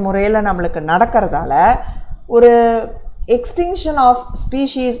பாலினேஷன் முறையில் நம்மளுக்கு நடக்கிறதால ஒரு எக்ஸ்டிங்ஷன் ஆஃப்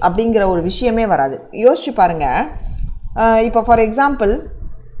ஸ்பீஷீஸ் அப்படிங்கிற ஒரு விஷயமே வராது. யோசிச்சு பாருங்கள். இப்போ ஃபார் எக்ஸாம்பிள்,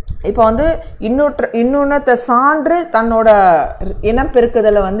 இப்போ வந்து இன்னொன்னத்தை சான்று தன்னோட இனம்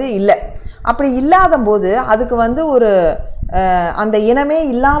பெருக்குதலை வந்து இல்லை. அப்படி இல்லாத போது அதுக்கு வந்து ஒரு அந்த இனமே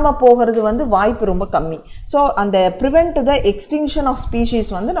இல்லாமல் போகிறது வந்து வாய்ப்பு ரொம்ப கம்மி. ஸோ அந்த prevent the extinction of species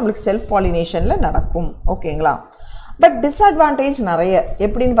வந்து நம்மளுக்கு செல்ஃப் பாலினேஷனில் நடக்கும். ஓகேங்களா? பட் டிஸ்அட்வான்டேஜ் நிறைய.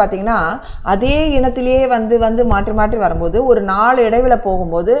 எப்படின்னு பார்த்தீங்கன்னா, அதே இனத்திலேயே வந்து மாற்றி மாற்றி வரும்போது ஒரு 4 இடைவெளி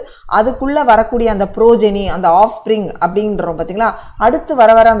போகும்போது அதுக்குள்ளே வரக்கூடிய அந்த ப்ரோஜெனி, அந்த ஆஃப் ஸ்ப்ரிங் அப்படின்றோம் பார்த்தீங்களா, அடுத்து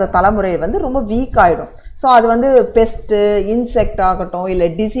வர அந்த தலைமுறை வந்து ரொம்ப வீக் ஆகிடும். ஸோ அது வந்து பெஸ்ட்டு, இன்செக்ட் ஆகட்டும், இல்லை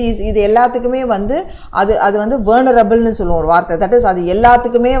டிசீஸ், இது எல்லாத்துக்குமே வந்து அது வந்து வேர்னரபிள்னு சொல்லுவோம் ஒரு வார்த்தை. தட் இஸ் அது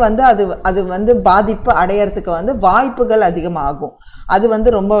எல்லாத்துக்குமே வந்து அது வந்து பாதிப்பு அடையிறதுக்கு வந்து வாய்ப்புகள் அதிகமாகும். அது வந்து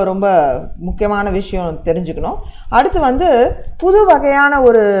ரொம்ப ரொம்ப முக்கியமான விஷயம் தெரிஞ்சுக்கணும். அடுத்து வந்து புது வகையான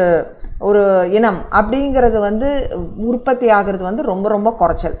ஒரு இனம் அப்படிங்கிறது வந்து உற்பத்தி ஆகிறது வந்து ரொம்ப ரொம்ப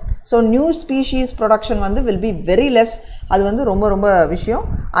குறைச்சல். ஸோ நியூ ஸ்பீஷீஸ் ப்ரொடக்ஷன் வந்து வில் பி வெரி லெஸ். அது வந்து ரொம்ப ரொம்ப விஷயம்.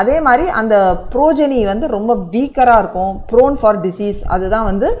 அதே மாதிரி அந்த ப்ரோஜெனி வந்து ரொம்ப வீக்கராக இருக்கும், ப்ரோன் ஃபார் டிசீஸ். அதுதான்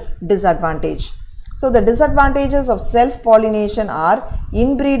வந்து disadvantage. So the disadvantages of self-pollination are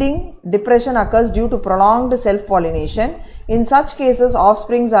inbreeding, depression occurs due to prolonged self-pollination. In such cases,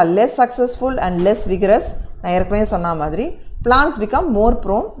 offsprings are less successful and less vigorous. நான் ஏற்கனவே சொன்ன மாதிரி plants become more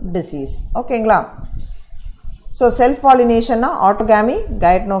prone disease. ஓகேங்களா? So self பாலினேஷன்னா ஆட்டோகேமி,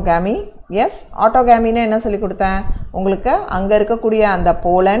 கயட்னோகேமி. S, ஆட்டோகேமின்னு என்ன சொல்லி கொடுத்தேன் உங்களுக்கு? அங்கே இருக்கக்கூடிய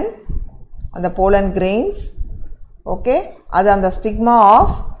அந்த போலன் கிரெயின்ஸ், ஓகே, அது அந்த ஸ்டிக்மா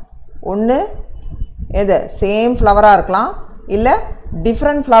ஆஃப் ஒன்று எது சேம் ஃப்ளவராக இருக்கலாம், இல்லை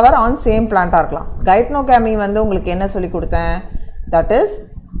டிஃப்ரெண்ட் ஃப்ளவர் ஆன் சேம் பிளான்ட்டாக இருக்கலாம். கயட்னோகேமி வந்து உங்களுக்கு என்ன சொல்லி கொடுத்தேன்? தட் இஸ்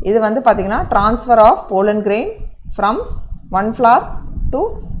இது வந்து பார்த்திங்கன்னா transfer of pollen grain from one flower to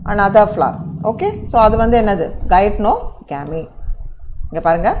another flower. Okay, so அது வந்து என்னது? கயட்னோகேமி. இங்கே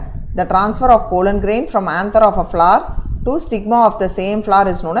பாருங்கள், the transfer of pollen grain from anther of a flower to stigma of the same flower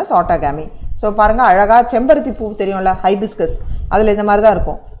is known as autogamy. So பாருங்கள், அழகாக செம்பருத்தி பூ தெரியும்ல, ஹைபிஸ்கஸ், அதில் இந்த மாதிரி தான்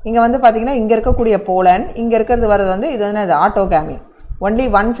இருக்கும். இங்கே வந்து பார்த்திங்கன்னா இங்கே இருக்கக்கூடிய போலன், இங்கே இருக்கிறது வர்றது வந்து இது என்னது? ஆட்டோகேமி. Only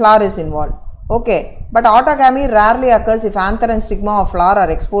one flower is involve. Okay, but ஆட்டோகேமி rarely occurs if anther and stigma of flower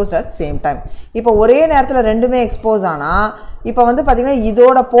R exposed at same time. இப்போ ஒரே நேரத்தில் ரெண்டுமே எக்ஸ்போஸ் ஆனால் இப்போ வந்து பார்த்திங்கன்னா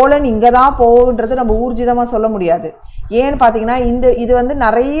இதோட போலன் இங்கே தான் போகுன்றது நம்ம ஊர்ஜிதமாக சொல்ல முடியாது. ஏன்னு பார்த்தீங்கன்னா இது வந்து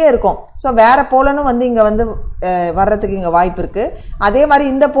நிறைய இருக்கும். ஸோ வேறு போலனும் வந்து இங்கே வந்து வர்றதுக்கு இங்கே வாய்ப்பு இருக்குது. அதே மாதிரி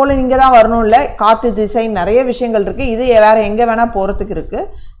இந்த போலன் இங்கே தான் வரணும் இல்லை, காற்று திசை நிறைய விஷயங்கள் இருக்குது, இது வேறு எங்கே வேணால் போகிறதுக்கு இருக்குது.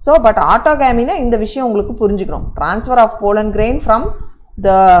 ஸோ பட் ஆட்டோகேமினா இந்த விஷயம் உங்களுக்கு புரிஞ்சுக்கணும். Transfer of pollen grain from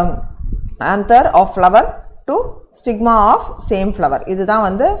the anther of flower to stigma of same flower, இதுதான்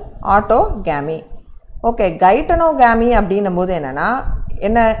வந்து ஆட்டோகேமி. ஓகே, கைட்டனோகேமி அப்படின்னும் போது என்னென்னா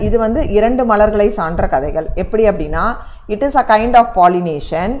இது வந்து 2 மலர்களை சான்ற கதைகள். எப்படி அப்படின்னா, It is a kind of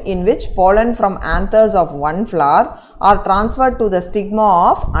pollination in which pollen from anthers of one flower are transferred to the stigma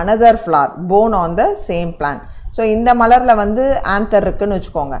of another flower borne on the same plant. So இந்த மலர்ல வந்து ஆந்தர் இருக்குன்னு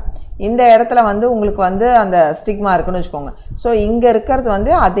வச்சுக்கோங்க, இந்த இடத்துல வந்து உங்களுக்கு வந்து அந்த ஸ்டிக்மா இருக்குன்னு வச்சுக்கோங்க. ஸோ இங்கே இருக்கிறது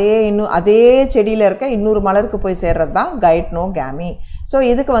வந்து அதே செடியில் இருக்க இன்னொரு மலருக்கு போய் சேர்றது தான் கைட்னோகாமி. ஸோ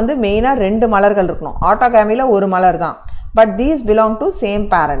இதுக்கு வந்து மெயினாக 2 மலர்கள் இருக்கணும். ஆட்டோகாமியில் ஒரு மலர் தான், but these belong to same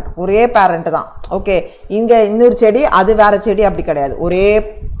parent, ஒரே பேரண்ட் தான். ஓகே, இங்கே இன்னொரு செடி அது வேறு செடி அப்படி கிடையாது, ஒரே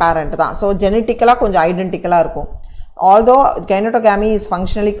பேரண்ட் தான். ஸோ ஜெனட்டிக்கலாக கொஞ்சம் ஐடென்டிக்கலாக இருக்கும். Although gynetogamy is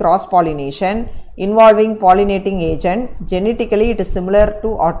functionally cross-pollination involving pollinating agent, genetically it is similar to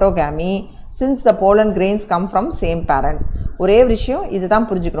autogamy since the pollen grains come from same parent. ஒரே விஷயம் இதுதான்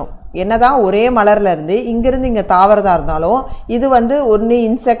புரிஞ்சுக்கணும். என்னதான் ஒரே மலர்ல இருந்து இங்கிருந்து இங்கே தாவறதா இருந்தாலும் இது வந்து ஒன்று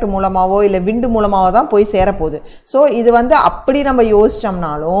இன்செக்ட் மூலமாவோ இல்லை விண்டு மூலமாவோ தான் போய் சேரப்போகுது. ஸோ இது வந்து அப்படி நம்ம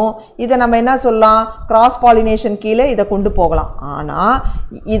யோசிச்சோம்னாலும் இதை நம்ம என்ன சொல்லலாம், கிராஸ் பாலினேஷன் கீழே இதை கொண்டு போகலாம். ஆனால்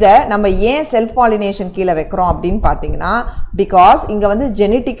இதை நம்ம ஏன் செல்ஃப் பாலினேஷன் கீழே வைக்கிறோம் அப்படின்னு பார்த்தீங்கன்னா, பிகாஸ் இங்கே வந்து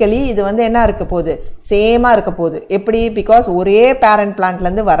ஜெனட்டிக்கலி இது வந்து என்ன இருக்க போகுது, சேமாக இருக்க போகுது. எப்படி? பிகாஸ் ஒரே பேரண்ட்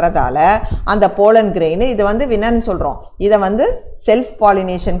பிளான்ட்லேருந்து வர்றதால அந்த போலன் கிரெயின் இது வந்து என்னன்னு சொல்கிறோம், இதை வந்து செல்ஃப்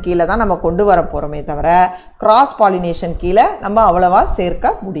பாலினேஷன் கீழே தான் நம்ம கொண்டு வர போகிறோமே தவிர கிராஸ் பாலினேஷன் கீழே நம்ம அவ்வளவா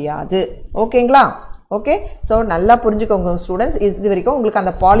சேர்க்க முடியாது. ஓகேங்களா? ஓகே, ஸோ நல்லா புரிஞ்சுக்கோங்க ஸ்டூடெண்ட்ஸ். இது வரைக்கும் உங்களுக்கு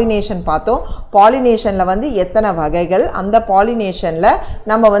அந்த பாலினேஷன் பார்த்தோம். பாலினேஷனில் வந்து எத்தனை வகைகள், அந்த பாலினேஷனில்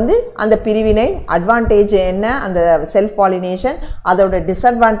நம்ம வந்து அந்த பிரிவினை அட்வான்டேஜ் என்ன, அந்த செல்ஃப் பாலினேஷன் அதோட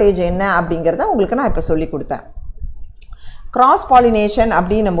டிஸ்அட்வான்டேஜ் என்ன அப்படிங்கிறத உங்களுக்கு நான் இப்போ சொல்லி கொடுத்தேன். கிராஸ் பாலினேஷன்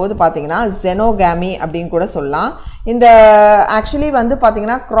அப்படின்னும் போது பார்த்தீங்கன்னா ஜெனோகாமி அப்படின்னு கூட சொல்லலாம். இந்த ஆக்சுவலி வந்து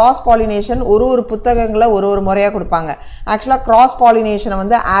பார்த்தீங்கன்னா கிராஸ் பாலினேஷன் ஒரு புத்தகங்களில் ஒரு முறையாக கொடுப்பாங்க. ஆக்சுவலாக கிராஸ் பாலினேஷனை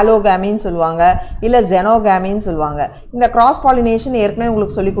வந்து ஆலோகாமின்னு சொல்லுவாங்க, இல்லை ஜெனோகாமின்னு சொல்லுவாங்க. இந்த கிராஸ் பாலினேஷன் ஏற்கனவே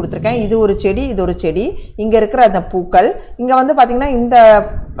உங்களுக்கு சொல்லி கொடுத்துருக்கேன். இது ஒரு செடி, இது ஒரு செடி, இங்கே இருக்கிற அந்த பூக்கள், இங்கே வந்து பார்த்தீங்கன்னா இந்த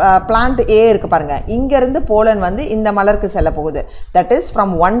பிளான்ட் ஏ இருக்குது பாருங்கள், இங்கேருந்து போலன் வந்து இந்த மலருக்கு செல்ல போகுது. That is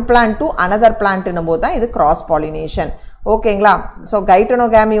from one plant to another பிளான்ட்னும் போது தான் இது கிராஸ் பாலினேஷன். ஓகேங்களா? ஸோ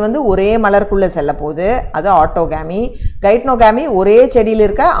கைட்டனோகாமி வந்து ஒரே மலருக்குள்ளே செல்ல போகுது, அது ஆட்டோகாமி. கைட்னோகாமி ஒரே செடியில்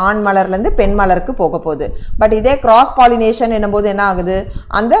இருக்க ஆண் மலர்லேருந்து பெண் மலருக்கு போக போகுது. பட் இதே கிராஸ் பாலினேஷன் என்னும்போது என்ன ஆகுது,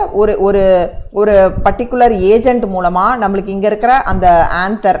 அந்த ஒரு பர்டிகுலர் ஏஜென்ட் மூலமாக நம்மளுக்கு இங்கே இருக்கிற அந்த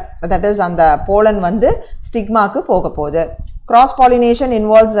ஆந்தர், தட் இஸ் அந்த போலன் வந்து ஸ்டிக்மாக்கு போக போகுது. Cross pollination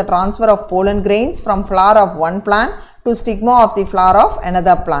involves the transfer of pollen grains from flower of one plant to stigma of the flower of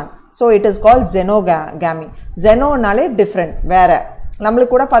another plant. So it is called xenogamy. Xenoனாலே different, வேற.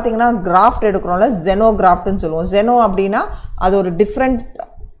 நம்மளுக்கு கூட பார்த்தீங்கன்னா craft எடுக்கிறோம்ல, xenografட்னு சொல்லுவோம். xeno அப்படின்னா அது ஒரு டிஃப்ரெண்ட்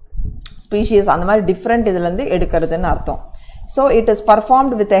ஸ்பீஷீஸ், அந்த மாதிரி டிஃப்ரெண்ட் இதுலேருந்து எடுக்கிறதுன்னு அர்த்தம். So it is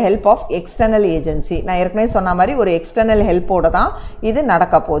performed with the help of external agency. நான் ஏற்கனவே சொன்ன மாதிரி ஒரு எக்ஸ்டர்னல் ஹெல்ப்போட தான் இது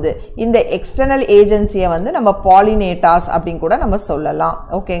நடக்க போகுது. இந்த எக்ஸ்டர்னல் ஏஜென்சியை வந்து நம்ம பாலினேட்டாஸ் அப்படின்னு கூட நம்ம சொல்லலாம்.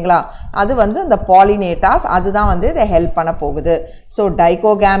 ஓகேங்களா? அது வந்து அந்த பாலினேட்டாஸ் அதுதான் வந்து இதை ஹெல்ப் பண்ண போகுது. ஸோ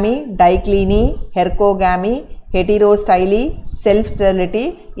டைகோகாமி, டைக்ளீனி, ஹெர்கோகாமி, heterostyle, self-sterility,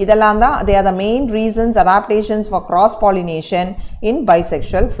 இதெல்லாம் தான் they are the main reasons, adaptations for cross pollination in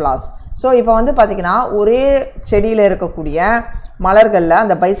bisexual flowers. So இப்போ வந்து பார்த்திங்கன்னா ஒரே செடியில் இருக்கக்கூடிய மலர்களில்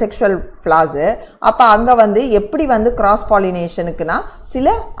அந்த பைசெக்ஷுவல் ஃப்ளார்ஸு, அப்போ அங்கே வந்து எப்படி வந்து கிராஸ் பாலினேஷனுக்குன்னா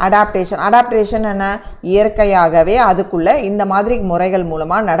சில அடாப்டேஷன் என்ன, இயற்கையாகவே அதுக்குள்ளே இந்த மாதிரி முறைகள்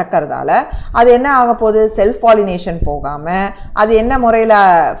மூலமாக நடக்கிறதால அது என்ன ஆக போகுது, செல்ஃப் பாலினேஷன் போகாமல் அது என்ன முறையில்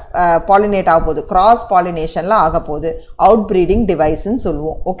பாலினேட் ஆக போகுது, கிராஸ் பாலினேஷனில் ஆக போகுது, அவுட் ப்ரீடிங் டிவைஸ்ன்னு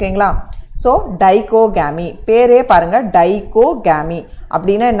சொல்லுவோம். ஓகேங்களா? ஸோ டைகோகாமி, பேரே பாருங்கள் டைகோகாமி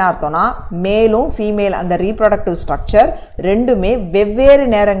அப்படின்னா என்ன அர்த்தம்னா, மேலும் ஃபீமேல் அந்த ரீப்ரொடக்டிவ் ஸ்ட்ரக்சர் ரெண்டுமே வெவ்வேறு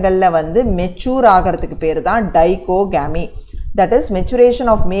நேரங்களில் வந்து மெச்சூர் ஆகிறதுக்கு பேர் தான் டைகோகாமி. That is, maturation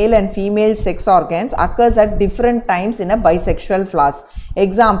of male and female sex organs occurs at different times in a bisexual flowers.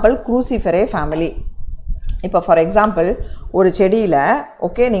 Example, cruciferae family. இப்போ ஃபார் எக்ஸாம்பிள் ஒரு செடியில்,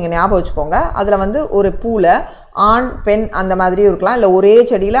 ஓகே நீங்கள் ஞாபகம் வச்சுக்கோங்க, அதில் வந்து ஒரு பூவில் ஆண் பெண் அந்த மாதிரி இருக்கலாம், இல்லை ஒரே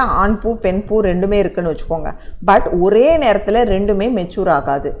செடியில் ஆண் பூ பெண் பூ ரெண்டுமே இருக்குன்னு வச்சுக்கோங்க. பட் ஒரே நேரத்தில் ரெண்டுமே மெச்சூர்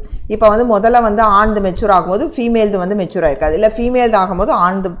ஆகாது. இப்போ வந்து முதல்ல வந்து ஆண் மெச்சூர் ஆகும்போது ஃபீமேல்து வந்து மெச்சூர் ஆகிருக்காது, இல்லை ஃபீமேல்து ஆகும்போது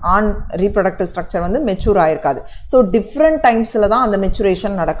ஆண் ரீப்ரொடக்டிவ் ஸ்ட்ரக்சர் வந்து மெச்சூர் ஆகிருக்காது. ஸோ டிஃப்ரெண்ட் டைம்ஸில் தான் அந்த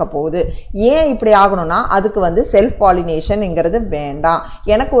மெச்சுரேஷன் நடக்க போகுது. ஏன் இப்படி ஆகணும்னா அதுக்கு வந்து செல்ஃப் பாலினேஷன்ங்கிறது வேண்டாம்,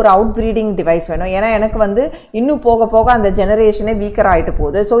 எனக்கு ஒரு அவுட் ப்ரீடிங் டிவைஸ் வேணும். ஏன்னா எனக்கு வந்து இன்னும் போக போக அந்த ஜெனரேஷனே வீக்கர் ஆகிட்டு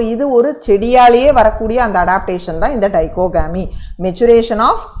போகுது. ஸோ இது ஒரு செடியாலேயே வரக்கூடிய அந்த அடாப்டேஷன் தான் இந்த டைகோகாமி. Maturation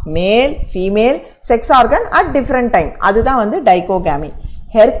of male female sex organ at different time, அதுதான் வந்து டைகோகாமி.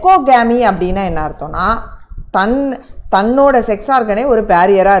 ஹெர்கோகாமி அப்படின்னா என்ன அர்த்தம்னா, தன்னோட செக்ஸ் ஆர்கனே ஒரு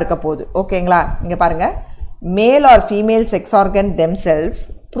பேரியராக இருக்க போகுது. ஓகேங்களா? இங்கே பாருங்கள், male or female sex organ themselves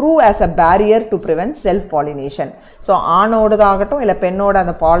prove as a barrier to prevent self pollination. So ஆணோடதாகட்டும் இல்ல பெண்ணோட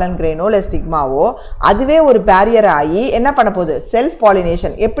அந்த pollen grain இல்ல ஸ்டிக்மாவோ அதுவே ஒரு barrier ஆகி என்ன பண்ண போகுது self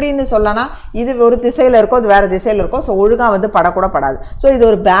pollination எப்படின்னு சொல்லனா இது ஒரு திசையில இருக்கும் அது வேற திசையில இருக்கும் சோ ஒழுங்கா வந்து படக்கூட படாது சோ இது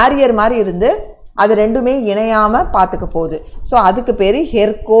ஒரு barrier மாதிரி இருந்து அது ரெண்டுமே இணையாம பாத்துக்க போகுது சோ அதுக்கு பேரு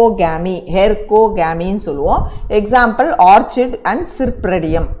ஹெர்கோகாமின்னு சொல்லுவோம் example orchid and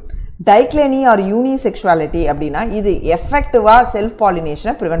சிர்ப்ரெடியம் Diclony or unisexuality அப்படினா இது effectively self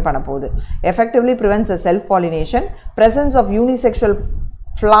pollination prevent பண்ண போகுது effectively prevents a self pollination presence of unisexual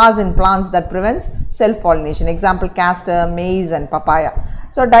flowers in plants that prevents self pollination example castor maize and papaya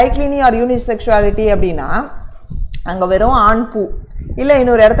so diclony or unisexuality அப்படினா அங்க வெறும் ஆண் பூ இல்ல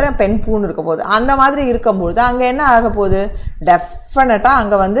இன்னொரு இடத்துல பெண் பூன்னு இருக்க போகுது அந்த மாதிரி இருக்கும்போது அங்க என்ன ஆக போகுது டெஃபினட்டா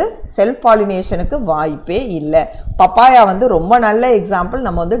அங்க வந்து செல்ஃப் பாலினேஷனுக்கு வாய்ப்பே இல்ல பப்பாயா வந்து ரொம்ப நல்ல எக்ஸாம்பிள்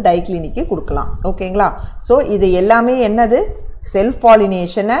நம்ம வந்து டைக்ளினிக்கு கொடுக்கலாம் ஓகேங்களா சோ இது எல்லாமே என்னது செல்ஃப்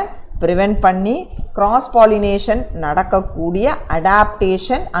பாலினேஷனை prevent பண்ணி cross pollination நடக்கக்கூடிய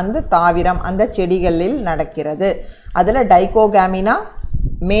adaptation அந்த தாவரம் அந்த செடிகளில் நடக்கிறது அதுல டைகோகாமினா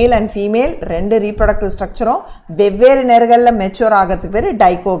male and female ரெண்டு reproductive structure வெவ்வேறு நேரங்கள்ல மெச்சூர் ஆகிறதுக்கு பேரு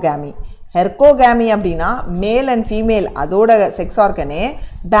டைகோகாமி ஹெர்கோகாமி அப்படினா male and female அதோட செக்ஸ் ஆர்கனே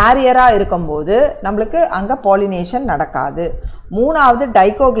பேரியரா இருக்கும்போது நமக்கு அங்க pollination நடக்காது மூணாவது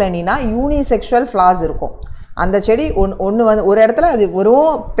டைகோக்ளனினா யூனிசெக்சுவல் ஃப்ளவர்ஸ் இருக்கும் அந்த செடி ஒன்னு வந்து ஒரு இடத்துல அது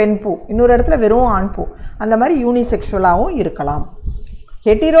வெறும் பெண் பூ இன்னொரு இடத்துல வெறும் ஆண் பூ அந்த மாதிரி யூனிசெக்சுவலாவும் இருக்கலாம்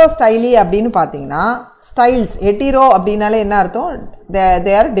ஹெட்டிரோஸ்டைலி அப்படினு பாத்தீங்கன்னா ஸ்டைல்ஸ் ஹெட்டிரோ அப்படினாலே என்ன அர்த்தம்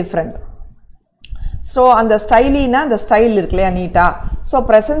they are different so அந்த ஸ்டைலினா அந்த ஸ்டைல் இருக்குலையா நீட்டா so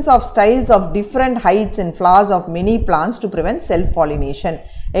presence of styles of different heights in flowers of many plants to prevent self pollination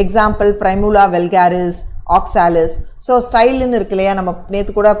example primula vulgaris oxalis so style ன்னு இருக்குலையா நம்ம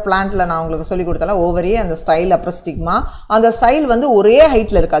நேத்து கூட பிளான்ட்ல நான் உங்களுக்கு சொல்லி கொடுத்தல ஓவரி அந்த ஸ்டைல் அப்புறம் ஸ்டிக்மா அந்த ஸ்டைல் வந்து ஒரே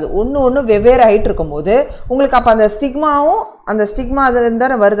ஹைட்ல இருக்காது ஒன்னு வெவ்வேறு ஹைட் இருக்கும்போது உங்களுக்கு அப்ப அந்த ஸ்டிக்மாவும் அந்த ஸ்டிக்மா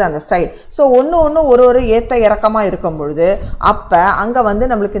அதுல வருது அந்த ஸ்டைல் சோ ஒன்னு ஒரு ஏத்த இறக்கமா இருக்கும் பொழுது அப்ப அங்க வந்து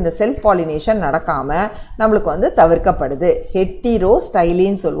நமக்கு இந்த செல்ஃப் பாலினேஷன் நடக்காம நமக்கு வந்து தவிர்க்கப்படுது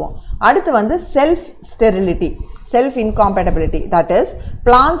ஹெட்டிரோஸ்டைலின்னு சொல்லுவோம் அடுத்து வந்து self sterility self incompatibility that is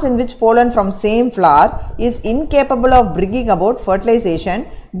plants in which pollen from same flower is incapable of bringing about fertilization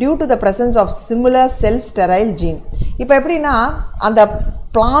due to the presence of similar self sterile gene இப்போ எப்படினா அந்த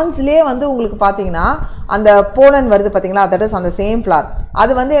plants-லே வந்து உங்களுக்கு பாத்தீங்கன்னா அந்த pollen வருது பாத்தீங்களா that is அந்த same flower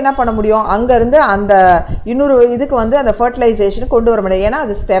அது வந்து என்ன பண்ண முடியும் அங்க இருந்து அந்த இன்னொரு இதுக்கு வந்து அந்த fertilization கொண்டு வர முடியாது ஏனா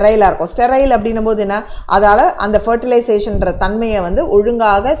அது ஸ்டெரைலா இருக்கும் ஸ்டெரைல் அப்படினும்போது என்ன அதால அந்த fertilizationன்ற தன்மையை வந்து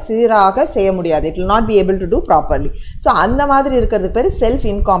ஒழுங்காக சீராக செய்ய முடியாது it will not be able to do properly so அந்த மாதிரி இருக்கிறது பேரு self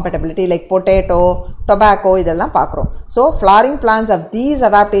incompatibility like potato tobacco இதெல்லாம் பார்க்கறோம் so flowering plants have these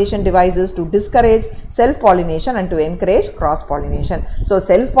adaptation devices to discourage self pollination and to encourage cross pollination so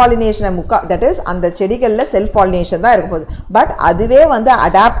self pollination that is அந்த செடிகள்ல self pollination தான் இருக்கும் but அதுவே வந்து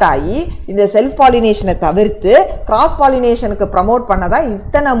அடாப்ட் ஆகி இந்த self pollination தவிர்த்து cross pollination க்கு ப்ரோமோட் பண்ணதா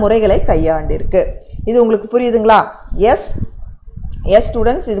இத்தனை முறைகளை கையாண்டு இருக்கு இது உங்களுக்கு புரியுதுங்களா எஸ்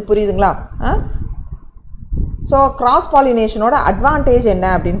ஸ்டூடண்ட்ஸ் இது புரியுதுங்களா So cross pollination ஓட advantage என்ன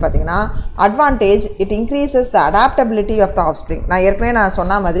அப்படினு பாத்தீங்கன்னா advantage it increases the adaptability of the offspring நான் ஏற்கனவே நான்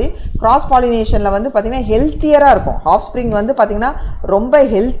சொன்ன மாதிரி cross pollinationல வந்து பாத்தீங்கன்னா ஹெல்த்தியரா இருக்கும் offspring வந்து பாத்தீங்கன்னா ரொம்ப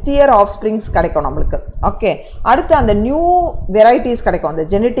ஹெல்த்தியர் offsprings கிடைக்கும் நமக்கு ஓகே அடுத்து அந்த நியூ வெரைட்டிஸ் கிடைக்கும் அந்த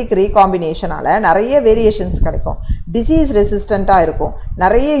genetic recombinationால நிறைய வேரியேஷன்ஸ் கிடைக்கும் disease resistant-ஆ இருக்கும்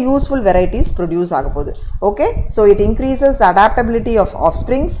நிறைய useful varieties produce ஆக போகுது okay so it increases the adaptability of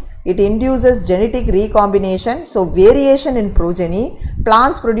offsprings It induces genetic recombination, so variation in progeny.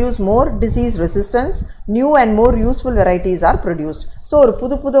 Plants produce more disease resistance. New and more useful varieties are produced. So ஒரு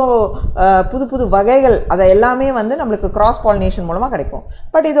புது வகைகள் அத எல்லாமே வந்து நமக்கு cross pollination மூலமா கிடைக்கும்.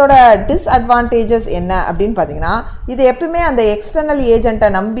 But இதோட disadvantages என்ன அப்படினு பாத்தீங்கன்னா இது எப்பவுமே அந்த external agent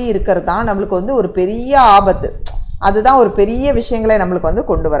நம்பி இருக்கிறது தான் நமக்கு வந்து ஒரு பெரிய ஆபத்து. அதுதான் ஒரு பெரிய விஷயங்களை நமக்கு வந்து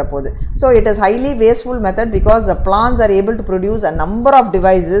கொண்டு வர போகுது so it is highly wasteful method because the plants are able to produce a number of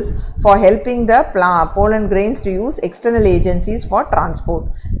devices for helping the pollen grains to use external agencies for transport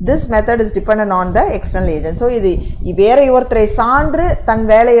this method is dependent on the external agent so இது வேற ஒருத்தரை சான்று தன்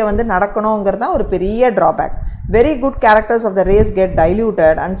வேலையை வந்து நடக்கணும்ங்கறது தான் ஒரு பெரிய drawback very good characters of the race get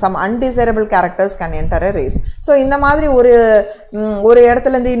diluted and some undesirable characters can enter a race so இந்த மாதிரி ஒரு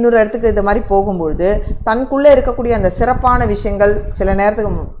இடத்துல இருந்து இன்னொரு இடத்துக்கு இந்த மாதிரி போகும்போது தனக்குள்ள இருக்கக்கூடிய அந்த சிறப்பான விஷயங்கள் சில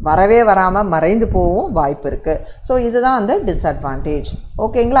நேரத்துக்கு வரவே வராம மறைந்து போவும் வாய்ப்பு இருக்கு so இதுதான் அந்த disadvantage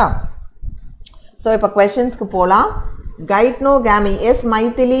ஓகேங்களா so இப்ப क्वेश्चंस्க்கு போலாம் Geitonogamy S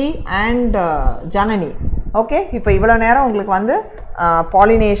Maithili and Janani okay இப்போ இவ்வளவு நேரம் உங்களுக்கு வந்து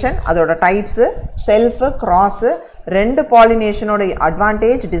pollination அதோட types self cross ரெண்டு பாலினேஷனோட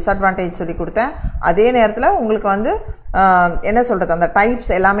அட்வான்டேஜ் டிஸ்அட்வான்டேஜ் சொல்லி கொடுத்தேன். அதே நேரத்தில் உங்களுக்கு வந்து என்ன சொல்கிறது அந்த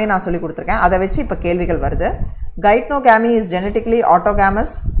டைப்ஸ் எல்லாமே நான் சொல்லி கொடுத்துருக்கேன். அதை வச்சு இப்போ கேள்விகள் வருது. Geitonogamy is genetically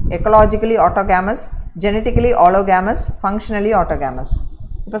autogamous, ecologically autogamous, genetically allogamous, functionally autogamous.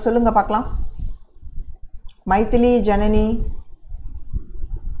 இப்போ சொல்லுங்க பார்க்கலாம். மைதிலி, ஜனனி,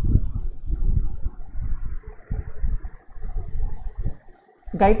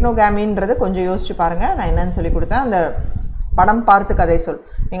 கைட்னோகாமின்றது கொஞ்சம் யோசிச்சு பாருங்கள். நான் என்னன்னு சொல்லி கொடுத்தேன். அந்த படம் பார்த்து கதை சொல்.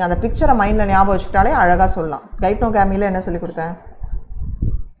 நீங்கள் அந்த பிக்சரை மைண்டில் ஞாபகம் வச்சுக்கிட்டாலே அழகாக சொல்லலாம். கைட்னோகாமியில் என்ன சொல்லி கொடுத்தேன்?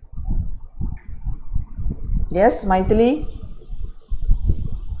 S Maithili,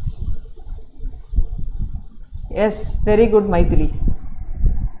 yes very good Maithili.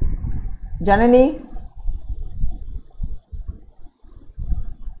 Janani,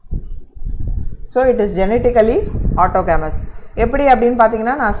 so it is genetically ஆட்டோகாமஸ். எப்படி அப்படின்னு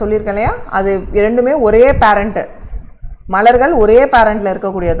பார்த்தீங்கன்னா நான் சொல்லியிருக்கேன் இல்லையா, அது ரெண்டுமே ஒரே பேரண்ட்டு, மலர்கள் ஒரே பேரண்ட்டில்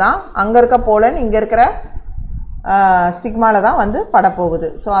இருக்கக்கூடியதான். அங்கே இருக்க போலன் இங்கே இருக்கிற ஸ்டிக்மாவில் தான் வந்து படப்போகுது.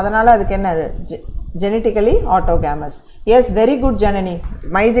 ஸோ அதனால் அதுக்கு என்ன அது genetically ஆட்டோகாமஸ். Yes very good Janani,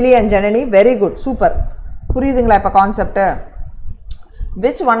 Maithili and Janani very good, super. புரியுதுங்களா இப்போ concept?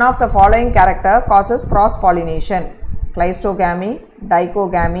 Which one of the following character causes cross pollination? கிளைஸ்டோகாமி,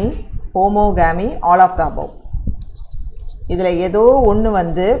 டைகோகாமி, ஹோமோகாமி, all of the above. இதில் ஏதோ ஒன்று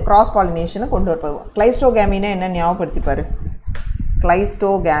வந்து கிராஸ் பாலினேஷனை கொண்டு வரப்போம். கிளைஸ்டோகாமின்னா என்ன ஞாபகப்படுத்திப்பார்?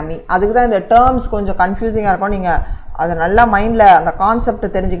 கிளைஸ்டோகாமி, அதுக்கு தான் இந்த டேர்ம்ஸ் கொஞ்சம் கன்ஃபியூசிங்காக இருக்கும். நீங்கள் அதை நல்லா மைண்டில் அந்த கான்செப்ட்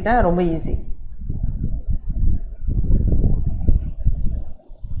தெரிஞ்சுக்கிட்டா ரொம்ப ஈஸி.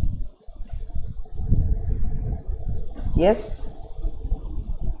 எஸ்,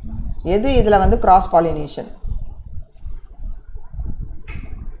 எது இதில் வந்து கிராஸ் பாலினேஷன்?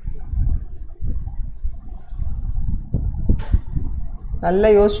 நல்லா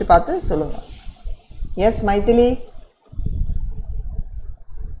யோசிச்சு பார்த்து சொல்லுங்கள். எஸ் மைதிலி,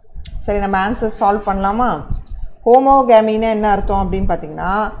 சரி நம்ம ஆன்சர் சால்வ் பண்ணலாமா? ஹோமோகேமின்னு என்ன அர்த்தம் அப்படின்னு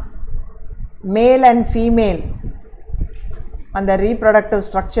பார்த்தீங்கன்னா, மேல் அண்ட் ஃபீமேல் அந்த ரீப்ரொடக்டிவ்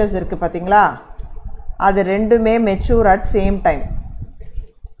ஸ்ட்ரக்சர்ஸ் இருக்குது பார்த்தீங்களா, அது ரெண்டுமே மெச்சூர் அட் சேம் டைம்.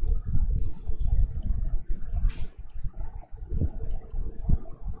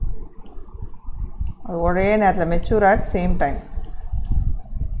 அது ஒரே நேரத்தில் mature at same time.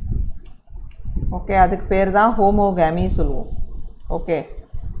 Okay, அதுக்கு பேர் தான் ஹோமோகேமி சொல்லுவோம். ஓகே,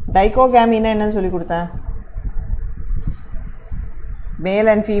 டைகோகேமின்னா என்னன்னு சொல்லி கொடுத்தேன்? Male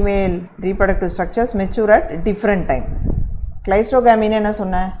and female reproductive structures mature at different time. கிளைஸ்டோகேமின்னு என்ன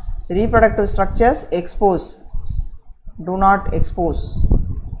சொன்னேன்? Reproductive structures expose, do not expose.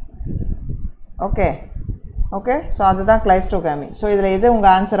 Okay okay, so அதுதான் கிளைஸ்டோகேமி. ஸோ இதில் எது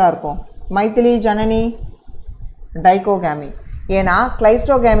உங்கள் ஆன்சராக இருக்கும்? மைதிலி, ஜனனி, டைகோகேமி. ஏன்னா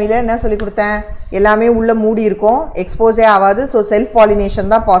கிளைஸ்டோகேமியில் என்ன சொல்லி கொடுத்தேன்? எல்லாமே உள்ளே மூடி இருக்கும், எக்ஸ்போஸே ஆகாது. ஸோ செல்ஃப்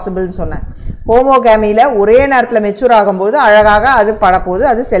பாலினேஷன் தான் பாசிபிள்னு சொன்னேன். ஹோமோகேமியில் ஒரே நேரத்தில் மெச்சூர் ஆகும்போது அழகாக அது படப்போகுது,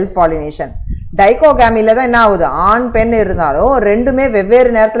 அது செல்ஃப் பாலினேஷன். டைகோகேமியில் தான் என்ன ஆகுது? ஆண் பெண் இருந்தாலும் ரெண்டுமே வெவ்வேறு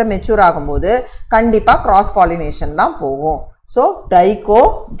நேரத்தில் மெச்சூர் ஆகும்போது கண்டிப்பாக கிராஸ் பாலினேஷன் தான் போகும். So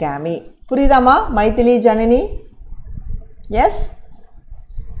டைகோகேமி. புரியுதாமா Maithili, Janani? S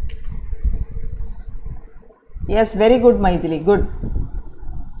yes very good Maithili, good.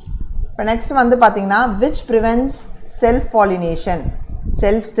 இப்போ நெக்ஸ்ட் வந்து பார்த்தீங்கன்னா, which prevents self pollination?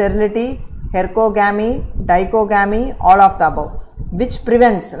 Self sterility, ஹெர்கோகேமி, டைகோகேமி, all of the above. Which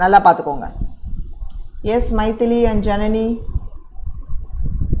prevents? நல்லா பார்த்துக்கோங்க. S Maithili and Janani.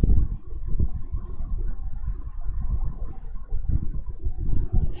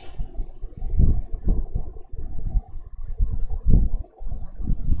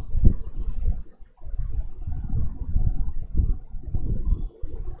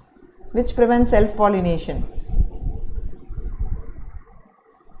 Which prevents self-pollination?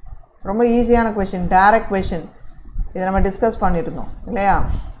 ரொம்ப ஈஸியான கொஷின், டைரக்ட் கொஷின். இதை நம்ம டிஸ்கஸ் பண்ணியிருந்தோம் இல்லையா?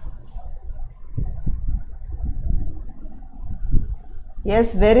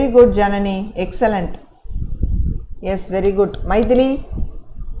 Yes very good Janani, excellent. Yes very good. Maithili?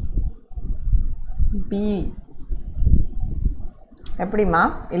 B. எப்படிம்மா?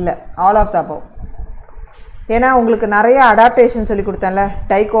 இல்லை, ஆல் ஆஃப் த அபவ். ஏன்னா உங்களுக்கு நிறைய அடாப்டேஷன் சொல்லி கொடுத்தேன்ல,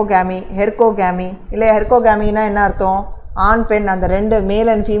 டைகோகேமி, ஹெர்கோகேமி. இல்லை ஹெர்கோகேமின்னா என்ன அர்த்தம்? ஆண் பெண் அந்த ரெண்டு male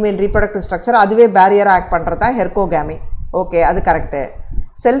and female reproductive structure அதுவே பேரியராக ஆக்ட் பண்ணுறது தான் ஹெர்கோகேமி. ஓகே, அது கரெக்டு.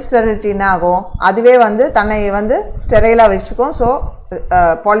 செல்ஃப் ஸ்டெரிலிட்டின்னா ஆகும், அதுவே வந்து தன்னை வந்து ஸ்டெரைலாக வச்சுக்கும். ஸோ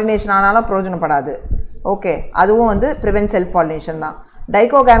பாலினேஷன் ஆனாலும் பிரயோஜனப்படாது. ஓகே, அதுவும் வந்து ப்ரிவென்ட் செல்ஃப் பாலினேஷன் தான்.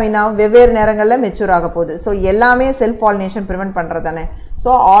 டைகோகேமினா வெவ்வேறு நேரங்களில் மெச்சூர் ஆக போகுது. ஸோ எல்லாமே செல்ஃப் பாலினேஷன் ப்ரிவென்ட் பண்ணுறது தானே. So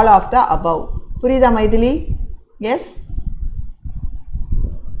all of the above. புரியுதா மைதிலி? எஸ்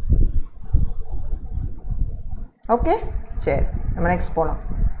ஓகே சரி நம்ம நெக்ஸ்ட் போகலாம்.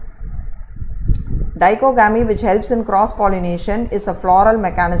 Dichogamy, which helps in cross pollination, is a floral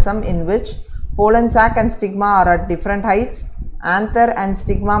mechanism in which pollen sac and stigma are at different heights. Anther and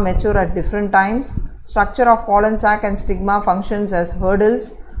stigma mature at different times. Structure of pollen sac and stigma functions as hurdles.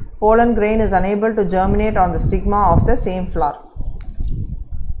 Pollen grain is unable to germinate on the stigma of the same flower.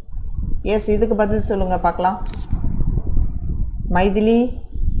 Yes, இதுக்கு பதில் சொல்லுங்க பார்க்கலாம். மைதிலி,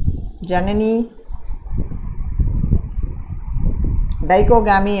 ஜனனி.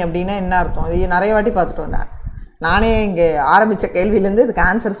 டைகோகாமி அப்படின்னா என்ன அர்த்தம்? இது நிறைய வாட்டி பார்த்துட்டு நானே இங்கே ஆரம்பித்த கேள்வியிலேருந்து இதுக்கு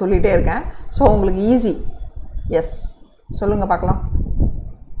ஆன்சர் சொல்லிகிட்டே இருக்கேன். ஸோ உங்களுக்கு ஈஸி. எஸ் சொல்லுங்கள் பார்க்கலாம்.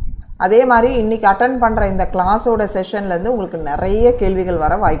 அதே மாதிரி இன்றைக்கி அட்டன் பண்ணுற இந்த கிளாஸோட செஷன்லேருந்து உங்களுக்கு நிறைய கேள்விகள்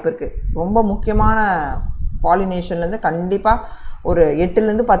வர வாய்ப்பு இருக்குது. ரொம்ப முக்கியமான பாலினேஷன்லேருந்து கண்டிப்பாக ஒரு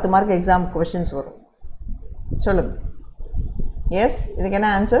 8லேருந்து 10 மார்க் எக்ஸாம் கொஷின்ஸ் வரும். சொல்லுங்கள். எஸ் இதுக்கு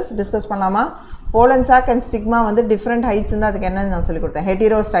என்ன ஆன்சர்ஸ் டிஸ்கஸ் பண்ணலாமா? போலன் சாக் அண்ட் ஸ்டிக்மா வந்து டிஃப்ரெண்ட் ஹைட்ஸ் இருந்தால் அதுக்கு என்னன்னு நான் சொல்லிக் கொடுத்தேன்.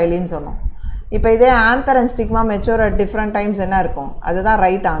 ஹெட்டிரோ ஸ்டைலின்னு சொன்னோம். இப்போ இதே anther and stigma mature at different times என்ன இருக்கும்? அதுதான்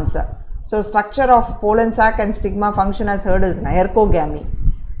right answer. So structure of pollen chalk and stigma function as ஹெர்டில்ஸ்னா எர்கோகேமி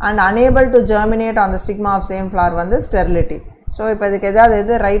and unable to germinate on the stigma of same flower வந்து ஸ்டெரிலிட்டி. ஸோ இப்போ இதுக்கு எதாவது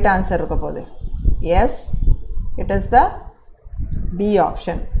எது ரைட் ஆன்சர் இருக்க போகுது? S it is the B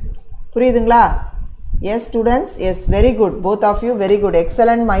option. புரியுதுங்களா? Yes students, yes, very good, both of you very good,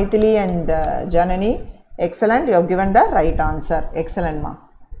 excellent Maithili and Janani, excellent, you have given the right answer, excellent ma.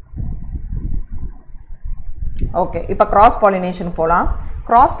 Okay, இப்போ cross pollination போலாம்.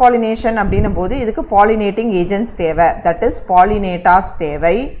 cross pollination அப்படின்னும் போது இதுக்கு pollinating agents தேவை, that is pollinators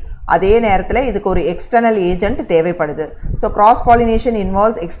தேவை. அதே நேரத்தில் இதுக்கு ஒரு external agent தேவைப்படுது. So cross pollination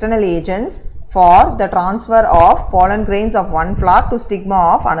involves external agents for the transfer of pollen grains of one flower to stigma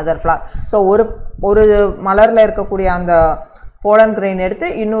of another flower. So ஒரு மலரில் இருக்கக்கூடிய அந்த pollen grain எடுத்து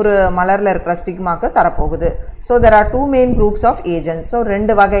இன்னொரு மலரில் இருக்கிற ஸ்டிக்மாக்கு தரப்போகுது. So there are two main groups of agents. So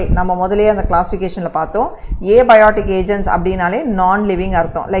 2 வகை நம்ம முதலே அந்த கிளாஸிஃபிகேஷனில் பார்த்தோம். ஏபயோட்டிக் ஏஜென்ட்ஸ் அப்படின்னாலே நான் லிவிங்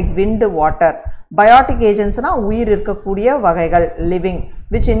அர்த்தம், லைக் விண்ட், வாட்டர். பயோட்டிக் ஏஜென்ட்ஸ்னா உயிர் இருக்கக்கூடிய வகைகள், living,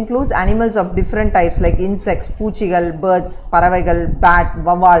 which includes animals of different types like insects, பூச்சிகள், birds, பறவைகள், bat,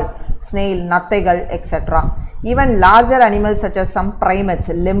 வவ்வால், snail, நத்தைகள், etc. Even larger animals such as some primates,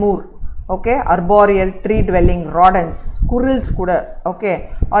 lemur, okay, arboreal, tree dwelling, rodents, squirrels kuda, okay,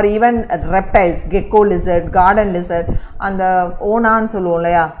 or even reptiles, gecko lizard, garden lizard, and the onan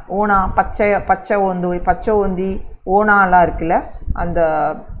sololaya, ona, pacha ondi, ona la irukilla, and the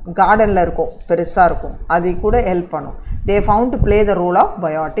garden la irukum, perissa irukum, adi kuda help pannum. They found to play the role of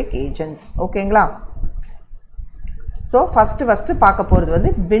biotic agents, okay ngla. So first பார்க்க போகிறது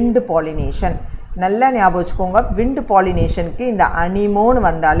வந்து wind pollination. நல்லா ஞாபகம் வச்சுக்கோங்க. wind pollination-க்கு இந்த அனிமோன்னு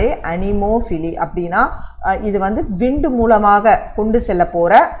வந்தாலே anemophily அப்படின்னா இது வந்து wind மூலமாக கொண்டு செல்ல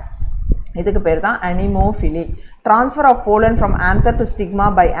போகிற இதுக்கு பேர் தான் anemophily. Transfer of pollen from anther to stigma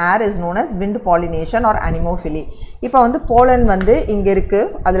by air is known as wind pollination or anemophily. இப்போ வந்து pollen வந்து இங்கே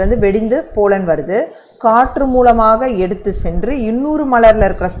இருக்குது, அதுலேருந்து வெடிந்து pollen வருது, காற்று மூலமாக எடுத்து சென்று இன்னொரு மலரில்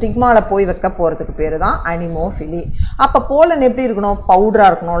இருக்கிற ஸ்டிக்மாவில் போய் வைக்க போகிறதுக்கு பேர் தான் அனிமோஃபிலி. அப்போ போலன் எப்படி இருக்கணும்? பவுடராக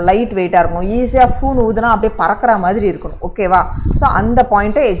இருக்கணும், லைட் வெயிட்டாக இருக்கணும், ஈஸியாக ஃபூன் ஊதுனா அப்படியே பறக்கிற மாதிரி இருக்கணும், ஓகேவா? ஸோ அந்த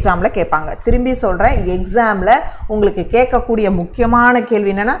பாயிண்ட்டை எக்ஸாமில் கேட்பாங்க. திரும்பி சொல்கிறேன், எக்ஸாமில் உங்களுக்கு கேட்கக்கூடிய முக்கியமான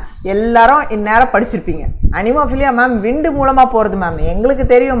கேள்வி என்னென்னா, எல்லாரும் இந்நேரம் படிச்சிருப்பீங்க, அனிமோஃபிலியா மேம் விண்டு மூலமாக போகிறது மேம், எங்களுக்கு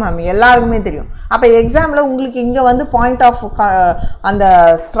தெரியும் மேம், எல்லாருக்குமே தெரியும். அப்போ எக்ஸாமில் உங்களுக்கு இங்கே வந்து பாயிண்ட் ஆஃப் அந்த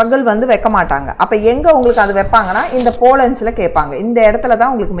ஸ்ட்ரகிள் வந்து வைக்க மாட்டாங்க. அப்போ எங்கே உங்களுக்கு அது வைப்பாங்கன்னா இந்த போலன்ஸில் கேட்பாங்க. இந்த இடத்துல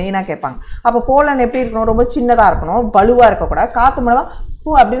தான் உங்களுக்கு மெயினாக கேட்பாங்க. அப்போ போலன் எப்படி இருக்கணும்? ரொம்ப சின்னதாக இருக்கணும், பலுவாக இருக்கக்கூடாது, காற்று மூலமாக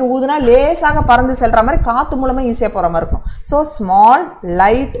பூ அப்படின்னு ஊதுனா லேசாக பறந்து செல்ற மாதிரி காற்று மூலமாக ஈஸியாக போகிற மாதிரி இருக்கணும். ஸோ ஸ்மால்,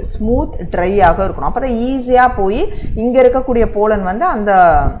 லைட், ஸ்மூத், ட்ரையாக இருக்கணும். அப்போ தான் ஈஸியாக போய் இங்கே இருக்கக்கூடிய போலன் வந்து அந்த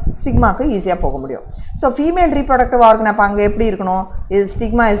ஸ்டிக்மாவுக்கு ஈஸியாக போக முடியும். ஸோ ஃபீமேல் ரீப்ரொடக்டிவ் ஆர்கன் அப்போ அங்கே எப்படி இருக்கணும்? இது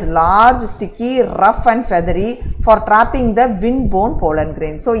stigma is large, sticky, rough and feathery for dropping the wind phone pollen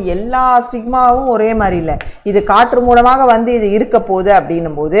grain. So எல்லா ஸ்டிக்மாவும் ஒரே மாதிரி இல்லை. இது காற்று மூலமாக வந்து இது இருக்க போகுது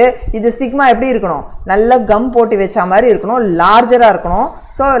அப்படின்னும் போது இது ஸ்டிக்மா எப்படி இருக்கணும்? நல்ல கம் போட்டு வச்ச மாதிரி இருக்கணும், லார்ஜராக இருக்கணும்.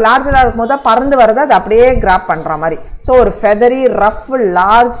 ஸோ லார்ஜராக இருக்கும்போது தான் பறந்து வரதை அது அப்படியே கிராப் பண்ணுற மாதிரி. ஸோ ஒரு ஃபெதரி, ரஃப்,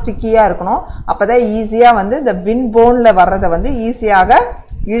 லார்ஜ், ஸ்டிக்கியாக இருக்கணும். அப்போ தான் ஈஸியாக வந்து இந்த விண்ட் போனில் வர்றதை வந்து ஈஸியாக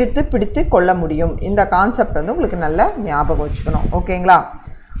இழுத்து பிடித்து கொள்ள முடியும். இந்த கான்செப்ட் வந்து உங்களுக்கு நல்ல ஞாபகம் வச்சுக்கணும், ஓகேங்களா?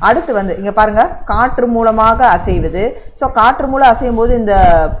 அடுத்து வந்து இங்கே பாருங்கள், காற்று மூலமாக அசைவது. ஸோ காற்று மூலம் அசையும் போது இந்த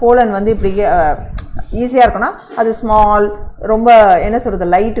போலன் வந்து இப்படி ஈஸியாக இருக்குன்னா அது ஸ்மால், ரொம்ப என்ன சொல்கிறது,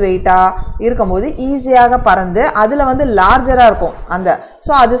 லைட் வெயிட்டாக இருக்கும்போது ஈஸியாக பறந்து அதில் வந்து லார்ஜராக இருக்கும் அந்த.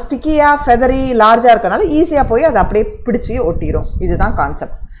 ஸோ அது ஸ்டிக்கியாக, ஃபெதரி, லார்ஜாக இருக்கனால ஈஸியாக போய் அதை அப்படியே பிடிச்சி ஒட்டிடும். இதுதான்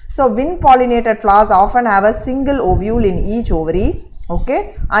concept. So wind pollinated flowers often have a single ovule in each ovary. Okay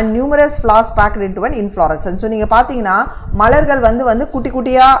and numerous flowers packed into an inflorescence. So நீங்கள் பார்த்தீங்கன்னா மலர்கள் வந்து குட்டி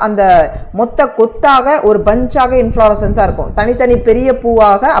குட்டியாக அந்த மொத்த கொத்தாக ஒரு பஞ்சாக இன்ஃப்ளாரசன்ஸாக இருக்கும். தனித்தனி பெரிய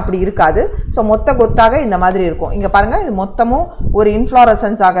பூவாக அப்படி இருக்காது. ஸோ மொத்த கொத்தாக இந்த மாதிரி இருக்கும். இங்கே பாருங்கள், இது மொத்தமும் ஒரு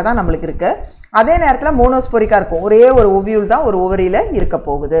இன்ஃப்ளாரசன்ஸாக தான் நம்மளுக்கு இருக்குது. அதே நேரத்தில் மோனோஸ்போரிக்காக இருக்கும். ஒரே ஒரு ஓவியூல் தான் ஒரு ஓவரியில் இருக்க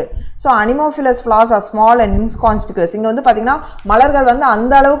போகுது. So anemophilous flowers R small and இன்கான்ஸ்பிகுவஸ். இங்கே வந்து பார்த்தீங்கன்னா மலர்கள் வந்து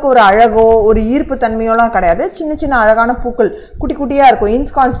அந்த அளவுக்கு ஒரு அழகோ ஒரு ஈர்ப்பு தன்மையோலாம் கிடையாது. சின்ன சின்ன அழகான பூக்கள் குட்டி குட்டியாக இருக்கும்.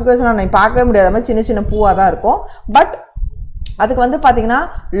 இன்கான்ஸ்பிகுவஸ் நான் பார்க்கவே முடியாத மாதிரி சின்ன சின்ன பூவாக தான் இருக்கும். பட் அதுக்கு வந்து பார்த்தீங்கன்னா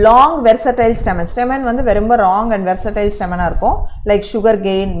லாங் வெர்சடைல் ஸ்டெமன் வந்து ரொம்ப லாங் அண்ட் வெர்சடைல் ஸ்டெமனாக இருக்கும். லைக் சுகர்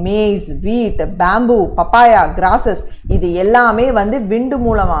கெயின், மேஸ், வீட், பேம்பூ, பப்பாயா, கிராசஸ், இது எல்லாமே வந்து விண்டு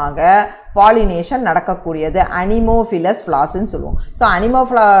மூலமாக பாலினேஷன் நடக்கக்கூடியது அனிமோஃபிலஸ் ஃப்ளார்ஸ்ன்னு சொல்லுவோம். ஸோ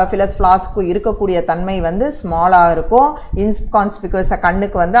அனிமோஃபிலஸ் ஃப்ளார்ஸ்க்கு இருக்கக்கூடிய தன்மை வந்து ஸ்மாலாக இருக்கும். இன்கான்ஸ்பிகுவஸாக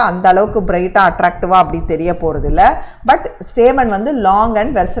கண்ணுக்கு வந்து அந்த அளவுக்கு பிரைட்டாக அட்ராக்டிவாக அப்படி தெரிய போகிறது இல்லை. பட் ஸ்டேமன் வந்து லாங்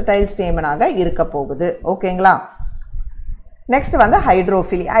அண்ட் வெர்சடைல் ஸ்டேமனாக இருக்க போகுது. ஓகேங்களா? நெக்ஸ்ட் வந்து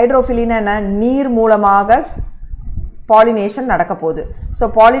ஹைட்ரோஃபிலி. ஹைட்ரோஃபிலின்னா என்ன? நீர் மூலமாக பாலினேஷன் நடக்க போகுது. So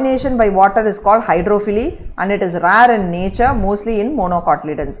pollination by water is called hydrophily and it is rare in nature, mostly in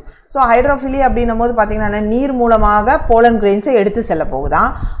மோனோகாட்லிடன்ஸ். So hydrophily அப்படின்னும் போது பார்த்தீங்கன்னா நீர் மூலமாக போலன் கிரெயின்ஸை எடுத்து செல்ல போகுதான்.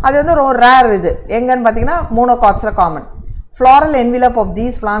 அது வந்து ஒரு ரேர் இது. எங்கன்னு பார்த்தீங்கன்னா மோனோகாட்ஸில் common. Floral envelope of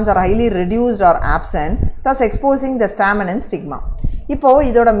these plants are highly reduced or absent, thus exposing the stamen and stigma. இப்போ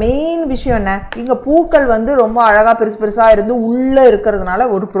இதோட மெயின் விஷயம் என்ன? இங்கே பூக்கள் வந்து ரொம்ப அழகாக பெருசாக இருந்து உள்ளே இருக்கிறதுனால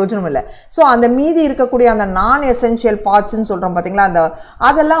ஒரு பிரயோஜனம் இல்லை. ஸோ அந்த மீதி இருக்கக்கூடிய அந்த நான் எசென்ஷியல் பார்ட்ஸ்ன்னு சொல்கிறோம் பார்த்தீங்களா,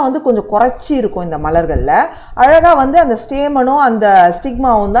 அதெல்லாம் வந்து கொஞ்சம் குறைச்சி இருக்கும் இந்த மலர்களில். அழகாக வந்து அந்த ஸ்டேமனும் அந்த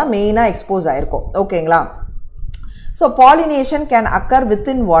ஸ்டிக்மாவும் தான் மெயினாக எக்ஸ்போஸ் ஆகிருக்கும். ஓகேங்களா? So pollination can occur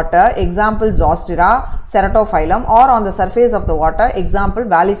within water, example Zostera, Ceratophyllum, or on the surface of the water, example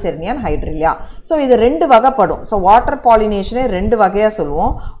Vallisernia and Hydrelia. So இது ரெண்டு வகைப்படும். So water pollination ரெண்டு வகையாக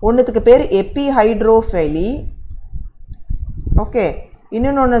சொல்லுவோம். ஒன்றுத்துக்கு பேர் எபிஹைட்ரோஃபைலி, ஓகே,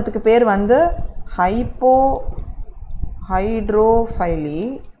 இன்னொன்றுத்துக்கு பேர் வந்து ஹைப்போஹைட்ரோஃபைலி.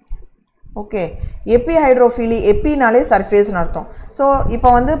 ஓகே, எபிஹைட்ரோஃபிலி, எப்பினாலே சர்ஃபேஸ்னு அர்த்தம். ஸோ இப்போ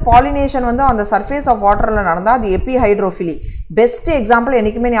வந்து பாலினேஷன் வந்து அந்த சர்ஃபேஸ் ஆஃப் வாட்டரில் நடந்தால் அது எபிஹைட்ரோஃபிலி. பெஸ்ட் எக்ஸாம்பிள்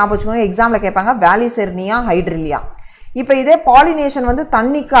என்றைக்குமே ஞாபகம் வச்சுக்கோங்க, எக்ஸாமில் கேட்பாங்க வேலிசெர்னியா, ஹைட்ரிலியா. இப்போ இதே பாலினேஷன் வந்து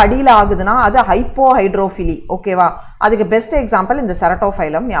தண்ணிக்கு அடியில் ஆகுதுன்னா அது ஹைப்போஹைட்ரோஃபிலி. ஓகேவா? அதுக்கு பெஸ்ட் எக்ஸாம்பிள் இந்த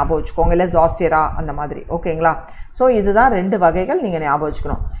செரட்டோஃபைலம் ஞாபகம் வச்சுக்கோங்க, இல்லை ஜாஸ்டேரா அந்த மாதிரி. ஓகேங்களா? ஸோ இதுதான் ரெண்டு வகைகள் நீங்கள் ஞாபகம்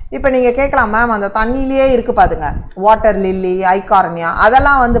வச்சுக்கணும். இப்போ நீங்கள் கேட்கலாம், மேம் அந்த தண்ணியிலேயே இருக்குது பாருங்க, வாட்டர் லில்லி, ஐகார்னியா,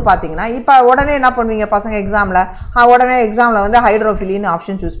 அதெல்லாம் வந்து பார்த்தீங்கன்னா இப்போ உடனே என்ன பண்ணுவீங்க பசங்க எக்ஸாமில்? உடனே எக்ஸாமில் வந்து ஹைட்ரோஃபிலின்னு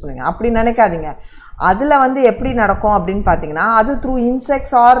ஆப்ஷன் சூஸ் பண்ணுவீங்க. அப்படி நினைக்காதீங்க. அதில் வந்து எப்படி நடக்கும் அப்படின்னு பார்த்தீங்கன்னா அது த்ரூ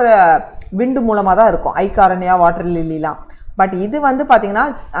இன்செக்ட்ஸ் ஆர் விண்டு மூலமாக தான் இருக்கும், ஐகார்னியா, வாட்டர் லில்லிலாம். பட் இது வந்து பார்த்தீங்கன்னா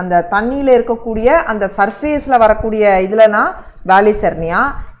அந்த தண்ணியில் இருக்கக்கூடிய அந்த சர்ஃபேஸில் வரக்கூடிய இதுலனா வேலிசெர்னியா.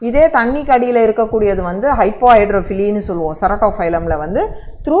 இதே தண்ணிக்கு அடியில் இருக்கக்கூடியது வந்து ஹைப்போஹைட்ரோஃபிலின்னு சொல்லுவோம். செரட்டோஃபைலமில் வந்து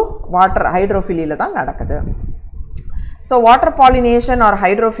த்ரூ வாட்டர் ஹைட்ரோஃபிலியில் தான் நடக்குது. So water pollination R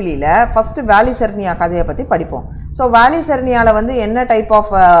ஹைட்ரோஃபிலியில் first வேலிசெர்னியா கதையை பற்றி படிப்போம். ஸோ வேலிசெர்னியாவில் வந்து என்ன டைப்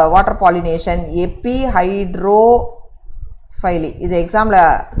ஆஃப் வாட்டர் பாலினேஷன்? எபிஹைட்ரோஃபைலி. இது எக்ஸாமில்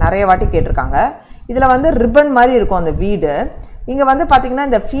நிறைய வாட்டி கேட்டிருக்காங்க. இதில் வந்து ரிப்பன் மாதிரி இருக்கும் அந்த வீடு. இங்கே வந்து பார்த்திங்கன்னா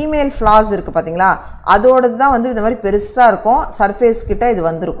இந்த ஃபீமேல் ஃப்ளார்ஸ் இருக்குது பார்த்தீங்களா, அதோடது தான் வந்து இந்த மாதிரி பெருசாக இருக்கும். சர்ஃபேஸ் கிட்ட இது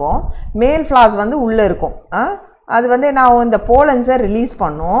வந்திருக்கும். மேல் ஃப்ளார்ஸ் வந்து உள்ளே இருக்கும். அது வந்து நான் இந்த போலன்ஸை ரிலீஸ்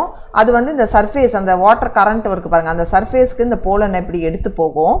பண்ணும். அது வந்து இந்த சர்ஃபேஸ் அந்த வாட்டர் கரண்ட் இருக்குது பாருங்கள், அந்த சர்ஃபேஸ்க்கு இந்த போலனை இப்படி எடுத்து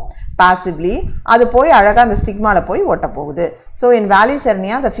போகும் பாசிவ்லி. அது போய் அழகாக அந்த ஸ்டிக்மாவில் போய் ஒட்ட போகுது. So in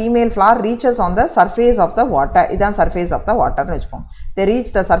வேலிசெர்னியா the female flower reaches on the surface of the water. இதான் surface of the waterன்னு வச்சுக்கோங்க. They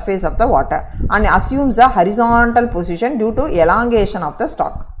reach the surface of the water and assumes a horizontal position due to elongation of the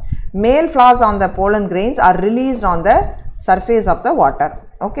stalk. Male flowers on the pollen grains are released on the surface of the water.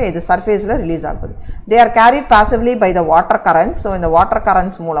 Okay, இது சர்ஃபேஸில் release ஆகுது. They are carried passively by the water currents. So இந்த water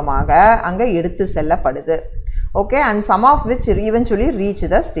currents மூலமாக அங்கே எடுத்து செல்லப்படுது. Okay, and some of which eventually reach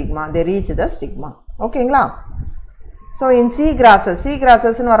the stigma. They reach the stigma. ஓகேங்களா? So in சீ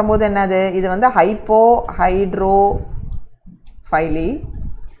கிராசஸ்ன்னு வரும்போது என்னது? இது வந்து ஹைப்போஹைட்ரோஃபைலி.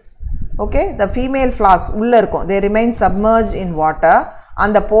 ஓகே, த ஃபீமேல் ஃப்ளார்ஸ் உள்ளே இருக்கும். தே remain submerge in water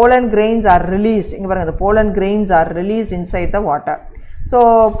and the pollen grains are released. இங்க பாருங்க, the pollen grains are released inside the water. So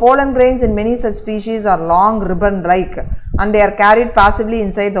pollen grains in many such species are long ribbon like and they are carried passively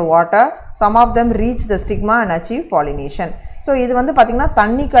inside the water. Some of them reach the stigma and achieve pollination. So இது வந்து பாத்தீங்கன்னா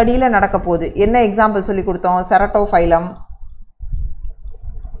தண்ணிக்கு அடியில நடக்க போகுது. என்ன example சொல்லி கொடுத்தோம்? செரட்டோஃபைலம்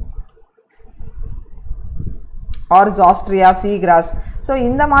or Zostria, seagrass. So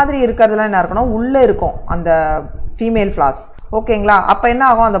இந்த மாதிரி இருக்கிறதுல என்ன இருக்கணும்? உள்ள இருக்கும் அந்த ஃபீமேல் ஃப்ளார்ஸ். ஓகேங்களா? அப்போ என்ன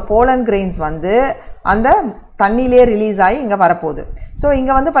ஆகும்? அந்த போலன் கிரெயின்ஸ் வந்து அந்த தண்ணியிலே ரிலீஸ் ஆகி இங்கே வரப்போகுது. ஸோ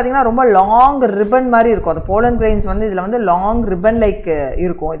இங்கே வந்து பார்த்திங்கன்னா ரொம்ப லாங் ரிப்பன் மாதிரி இருக்கும். அந்த போலன் கிரெயின்ஸ் வந்து இதில் வந்து லாங் ரிப்பன் லைக்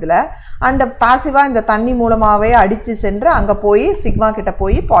இருக்கும் இதில். அண்ட் பாசிவாக இந்த தண்ணி மூலமாகவே அடித்து சென்று அங்கே போய் ஸ்டிக்மா கிட்ட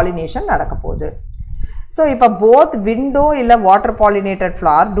போய் பாலினேஷன் நடக்க போகுது. ஸோ இப்போ போத் விண்டோ இல்லை water pollinated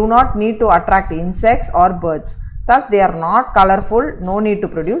flower do not need to attract insects or birds. Thus they are not colorful, no need to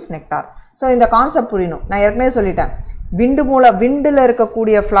produce nectar. So இந்த கான்செப்ட் புரியணும். நான் ஏற்கனவே சொல்லிட்டேன், விண்டில்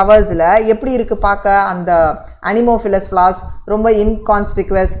இருக்கக்கூடிய ஃப்ளவர்ஸில் எப்படி இருக்குது பார்க்க, அந்த அனிமோஃபிலஸ் ஃப்ளவர்ஸ் ரொம்ப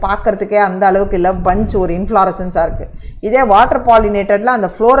இன்கான்ஸ்பிகுவஸ், பார்க்கறதுக்கே அந்த அளவுக்கு இல்லை, பஞ்ச் ஒரு இன்ஃப்ளாரசன்ஸாக இருக்குது. இதே வாட்டர் பாலினேட்டடில் அந்த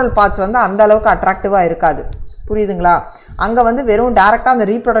ஃப்ளோரல் பார்ட்ஸ் வந்து அந்த அளவுக்கு அட்ராக்டிவாக இருக்காது. புரியுதுங்களா? அங்கே வந்து வெறும் டேரெக்டாக அந்த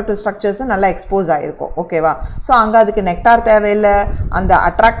ரீப்ரொடக்டிவ் ஸ்ட்ரக்சர்ஸும் நல்லா எக்ஸ்போஸ் ஆகிருக்கும். ஓகேவா? ஸோ அங்கே அதுக்கு நெக்டார் தேவையில்லை, அந்த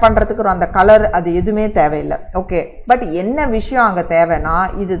அட்ராக்ட் பண்ணுறதுக்கு அந்த கலர் அது எதுவுமே தேவையில்லை. ஓகே, பட் என்ன விஷயம் அங்கே தேவைன்னா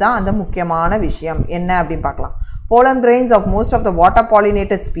இதுதான் அந்த முக்கியமான விஷயம். என்ன அப்படின்னு பார்க்கலாம். Pollen grains of most of the water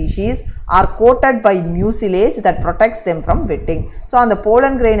pollinated species are coated by mucilage that protects them from wetting. So அந்த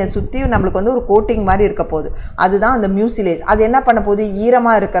pollen grain சுத்தி நம்மளுக்கு வந்து ஒரு கோட்டிங் மாதிரி இருக்க போகுது. அதுதான் அந்த mucilage. அது என்ன பண்ண போகுது,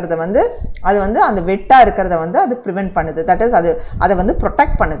 ஈரமாக இருக்கிறத வந்து அது வந்து அந்த வெட்டாக இருக்கிறத வந்து அது ப்ரிவென்ட் பண்ணுது. தட் இஸ் அதை வந்து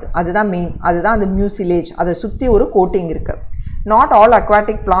ப்ரொடெக்ட் பண்ணுது. அதுதான் மெயின். அதுதான் அந்த mucilage. அதை சுற்றி ஒரு கோட்டிங் இருக்குது. Not all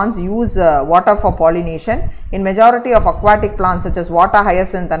aquatic plants use water for pollination. In majority of aquatic plants such as water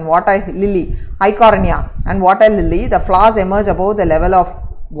hyacinth and water lily, Eichhornia and water lily, the flowers emerge above the level of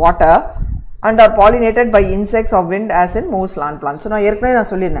water and are pollinated by insects or wind as in most land plants. So நான் ஏற்கனவே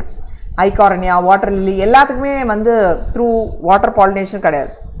சொல்லியிருந்தேன், Eichhornia, water lily எல்லாத்துக்குமே வந்து through water pollination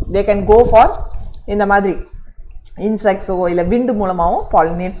கிடையாது. They can go for இந்த மாதிரி இன்செக்ட்ஸோ இல்லை விண்டு மூலமாகவும்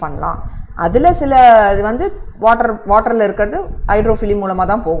பாலினேட் பண்ணலாம். அதில் சில இது வந்து வாட்டரில் இருக்கிறது ஹைட்ரோஃபிலி மூலமாக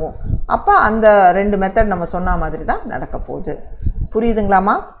தான் போகும். அப்போ அந்த ரெண்டு மெத்தட் நம்ம சொன்ன மாதிரி தான் நடக்க போகுது.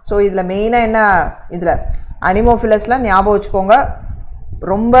 புரியுதுங்களாமா? ஸோ இதில் மெயினாக என்ன, இதில் அனிமோஃபிலஸில் ஞாபகம் வச்சுக்கோங்க,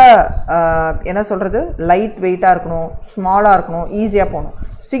 ரொம்ப என்ன சொல்கிறது, லைட் வெயிட்டாக இருக்கணும், ஸ்மாலாக இருக்கணும், ஈஸியாக போகணும்.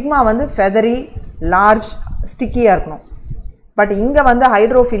 ஸ்டிக்மா வந்து ஃபெதரி, லார்ஜ், ஸ்டிக்கியாக இருக்கணும். பட் இங்கே வந்து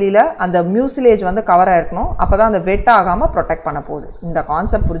ஹைட்ரோஃபிலியில் அந்த மியூசிலேஜ் வந்து கவராக இருக்கணும். அப்போ தான் அந்த வெட் ஆகாமல் ப்ரொடெக்ட் பண்ண போகுது. இந்த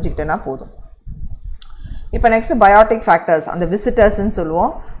கான்செப்ட் புரிஞ்சுக்கிட்டேன்னா போதும். இப்போ நெக்ஸ்ட் பயோட்டிக் ஃபேக்டர்ஸ், அந்த விசிட்டர்ஸ்ன்னு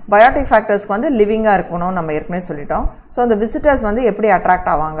சொல்லுவோம். பயோட்டிக் ஃபேக்டர்ஸ்க்கு வந்து லிவிங்காக இருக்கணும், நம்ம ஏற்கனவே சொல்லிட்டோம். ஸோ அந்த விசிட்டர்ஸ் வந்து எப்படி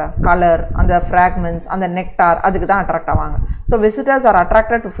அட்ராக்ட் ஆவாங்க, கலர், அந்த ஃப்ராக்மெண்ட்ஸ், அந்த நெக்டார், அதுக்கு தான் அட்ராக்ட் ஆவாங்க. So visitors R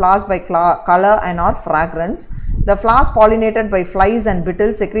attracted to flowers by colour and R fragrance. The flowers pollinated by flies and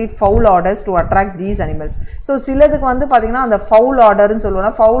beetles secrete foul odors to attract these animals. So சிலதுக்கு வந்து பார்த்தீங்கன்னா அந்த foul ஆர்டர்னு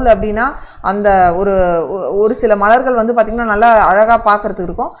சொல்லுவாங்க. Foul அப்படின்னா அந்த ஒரு சில மலர்கள் வந்து பார்த்தீங்கன்னா நல்லா அழகாக பார்க்கறதுக்கு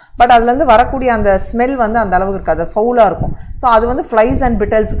இருக்கும். பட் அதுலேருந்து வரக்கூடிய அந்த ஸ்மெல் வந்து அந்த அளவுக்கு இருக்காது, ஃபவுலாக இருக்கும். ஸோ அது வந்து flies and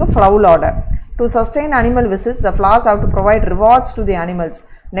பிட்டல்ஸுக்கு foul order. To sustain animal visits, the flowers have to provide rewards to the animals.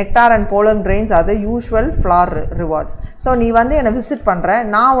 Nectar and pollen grains are the usual flower rewards. So நீ வந்து என்னை விசிட் பண்ணுற,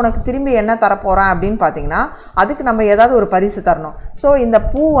 நான் உனக்கு திரும்பி என்ன தரப்போகிறேன் அப்படின்னு பார்த்தீங்கன்னா அதுக்கு நம்ம ஏதாவது ஒரு பரிசு தரணும். ஸோ இந்த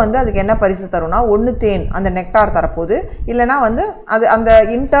பூ வந்து அதுக்கு என்ன பரிசு தரும்னா, ஒன்று தேன், அந்த நெக்டார் தரப்போகுது, இல்லைனா வந்து அது அந்த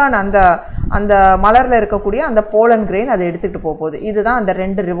இன்டர்ன் அந்த மலரில் இருக்கக்கூடிய அந்த போலன் கிரெயின் அதை எடுத்துகிட்டு போகுது. இதுதான் அந்த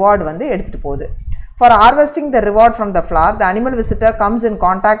ரெண்டு ரிவார்டு வந்து எடுத்துகிட்டு போகுது. For harvesting the reward from the flower, the animal visitor comes in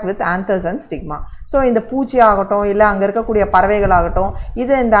contact with anthers and stigma. So இந்த பூச்சி ஆகட்டும், இல்லை அங்கே இருக்கக்கூடிய பறவைகள் ஆகட்டும்,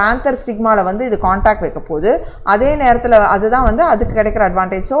 இது இந்த ஆந்தர் ஸ்டிக்மாவில் வந்து இது கான்டாக்ட் வைக்க போகுது. அதே நேரத்தில் அதுதான் வந்து அதுக்கு கிடைக்கிற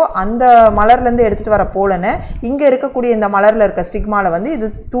அட்வான்டேஜ். ஸோ அந்த மலர்லேருந்து எடுத்துகிட்டு வர போலன்னு இங்கே இருக்கக்கூடிய இந்த மலரில் இருக்க ஸ்டிக்மாவில் வந்து இது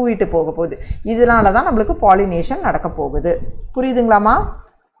தூவிட்டு போக போகுது. இதனால தான் நம்மளுக்கு பாலினேஷன் நடக்க போகுது. புரியுதுங்களாமா?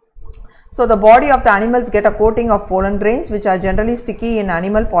 So the body of the animals get a coating of pollen grains which are generally sticky in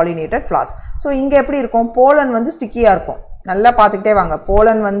animal pollinated flowers. So இங்கே எப்படி இருக்கும், போலன் வந்து ஸ்டிக்கியாக இருக்கும். நல்லா பார்த்துக்கிட்டே வாங்க.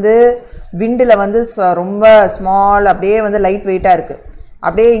 போலன் வந்து விண்டில் வந்து ரொம்ப ஸ்மால், அப்படியே வந்து லைட் வெயிட்டாக இருக்குது.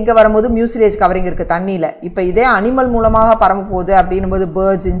 அப்படியே இங்கே வரும்போது மியூசிலேஜ் கவரிங் இருக்குது தண்ணியில். இப்போ இதே அனிமல் மூலமாக பரம்ப போகுது அப்படின்னும் போது,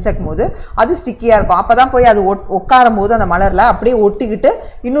 பேர்ட்ஸ், இன்செக்ட் போது அது ஸ்டிக்கியாக இருக்கும். அப்போ தான் போய் அது உட்காரும் போது அந்த மலரில் அப்படியே ஒட்டிக்கிட்டு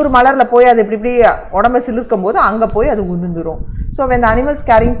இன்னொரு மலரில் போய் அது இப்படி உடம்பை சிலிர்க்கும் போது அங்கே போய் அது உந்துரும். So when the animals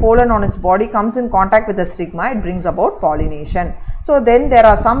carrying pollen on its body comes in contact with the stigma, it brings about pollination. So then there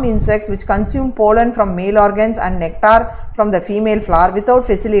are some insects which consume pollen from male organs and nectar from the female flower without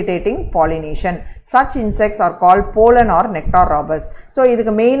facilitating pollination. Such insects are called pollen or nectar robbers. So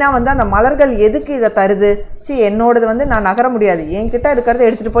இதுக்கு மெயினாக வந்து அந்த மலர்கள் எதுக்கு இதை தருது, என்னோடது வந்து நான் நகர முடியாது, என்கிட்ட இருக்கிறத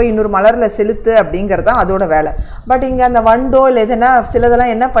எடுத்துகிட்டு போய் இன்னொரு மலரில் செலுத்து அப்படிங்கிறது தான் அதோட வேலை. பட் இங்கே அந்த வண்டோ இல்லை எதுனா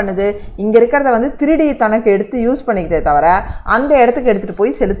சிலதெல்லாம் என்ன பண்ணுது, இங்கே இருக்கிறத வந்து திருடி தனக்கு எடுத்து யூஸ் பண்ணிக்கிட்டே தவிர அந்த இடத்துக்கு எடுத்துகிட்டு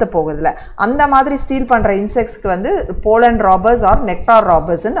போய் செலுத்த போகுதில்ல. அந்த மாதிரி ஸ்டீல் பண்ணுற இன்செக்ட்ஸ்க்கு வந்து போலன் ராபர்ஸ் ஆர் நெக்டார்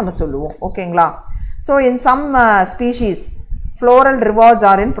ராபர்ஸ்ன்னு நம்ம சொல்லுவோம். ஓகேங்களா? So in some species floral rewards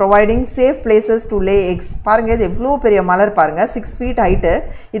are in providing safe places to lay eggs. பாருங்க இது எவ்வளவு பெரிய மலர் பாருங்க 6 feet height.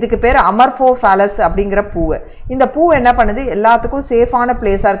 இதுக்கு பேர் அமர்ஃபோஃபாலஸ் அப்படிங்கற பூ. இந்த பூ என்ன பண்ணுது எல்லாத்துக்கும் சேஃபான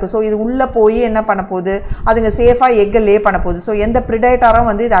பிளேஸா இருக்கு. சோ இது உள்ள போய் என்ன பண்ண போகுது அதுங்க சேஃபா எக் லே பண்ண போகுது. சோ எந்த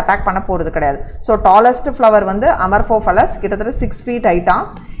பிரெடேட்டரும் வந்து இது அட்டாக் பண்ண போறது கிடையாது. சோ டாலஸ்ட் ஃப்ளவர் வந்து அமர்ஃபோஃபாலஸ் கிட்டத்தட்ட 6 feet ஹைட்டா.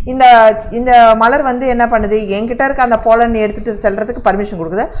 இந்த மலர் வந்து என்ன பண்ணுது என்கிட்ட இருக்க அந்த போலன் எடுத்துட்டு செல்றதுக்கு பர்மிஷன்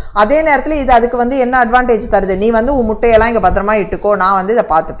கொடுக்குது. அதே நேரத்துல இது அதுக்கு வந்து என்ன அட்வான்டேஜ் தருது நீ வந்து உன் முட்டையெல்லாம் இங்க பத்திரமா இட்டுக்கோ நான் வந்து இதை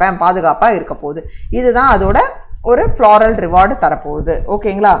பார்த்துப்பேன் பாதுகாப்பா இருக்க போகுது. இதுதான் அதோட ஒரு ஃப்ளாரல் ரிவார்டு தரப்போகுது.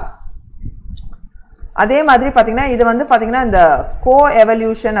 ஓகேங்களா அதே மாதிரி பாத்தீங்கன்னா இது வந்து பாத்தீங்கன்னா இந்த கோ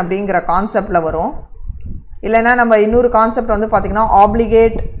எவல்யூஷன் அப்படிங்கிற கான்செப்ட்ல வரும். இல்லைன்னா நம்ம இன்னொரு கான்செப்ட் வந்து பாத்தீங்கன்னா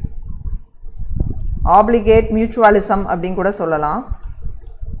ஆப்ளிகேட் மியூச்சுவலிசம் அப்படின்னு கூட சொல்லலாம்.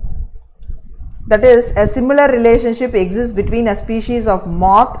 That is, a similar relationship exists between a species of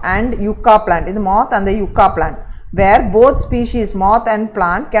moth and yucca plant. This moth and the yucca plant, where both species, moth and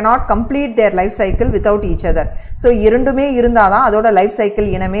plant, cannot complete their life cycle without each other. So, இரண்டுமே இருந்தாதான் அதோட life cycle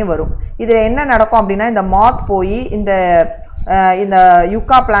இனமே வரும். இதுல என்ன நடக்கும் அப்படின்னா இந்த moth போய் இந்த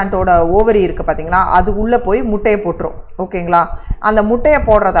யுக்கா பிளான்ட்டோட ஓவரி இருக்கு பாத்தீங்களா அது உள்ள போய் முட்டையை போட்டுரும். ஓகேங்களா அந்த முட்டையை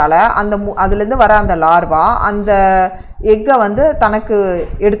போடுறதால அதுல இருந்து வர அந்த லார்வா அந்த எக்கை வந்து தனக்கு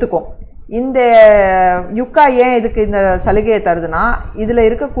எடுத்துக்கும். இந்த யுக்கா ஏன் இதுக்கு இந்த சலுகையை தருதுன்னா இதில்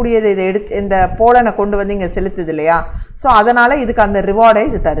இருக்கக்கூடியது இதை இந்த போலனை கொண்டு வந்து இங்கே செலுத்துது இல்லையா ஸோ அதனால் இதுக்கு அந்த ரிவார்டை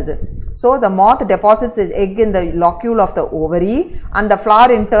இது தருது. So the moth deposits its egg in the locule of the ovary and the flower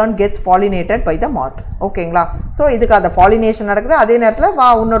in turn gets pollinated by the moth. ஓகேங்களா ஸோ இதுக்கு அந்த பாலினேஷன் நடக்குது. அதே நேரத்தில் வா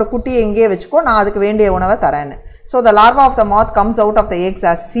உன்னோட குட்டியை எங்கேயே வச்சுக்கோ நான் அதுக்கு வேண்டிய உணவை தரேன்னு. So the larva of the moth comes out of the eggs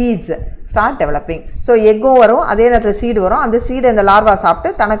as seeds start developing. So egg வரும் அதே நேரத்தில் seed வரும் அந்த seed இந்த larva சாப்பிட்டு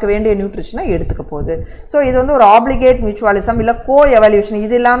தனக்கு வேண்டிய நியூட்ரிஷனை எடுத்துக்க போகுது. ஸோ இது வந்து ஒரு ஆப்ளிகேட் மியூச்சுவலிசம் இல்லை கோ எவல்யூஷன்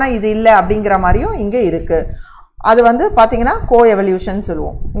இது இல்லாம இது இல்லை அப்படிங்கிற மாதிரியும் இங்கே இருக்கு. அது வந்து பார்த்தீங்கன்னா கோ எவல்யூஷன்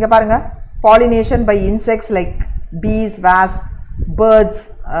சொல்லுவோம். இங்கே பாருங்க pollination by insects like bees, wasps, birds,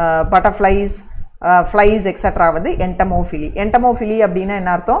 butterflies, flies etc. வந்து என்டமோஃபிலி. என்டமோஃபிலி அப்படின்னா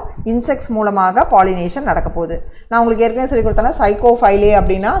என்ன அர்த்தம் இன்செக்ட்ஸ் மூலமாக பாலினேஷன் நடக்க போகுது. நான் உங்களுக்கு ஏற்கனவே சொல்லி கொடுத்தேன்னா சைக்கோஃபைலே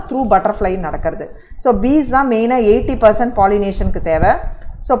அப்படின்னா த்ரூ பட்டர்ஃப்ளை நடக்கிறது. ஸோ பீஸ் தான் மெயினாக 80% பாலினேஷனுக்கு தேவை.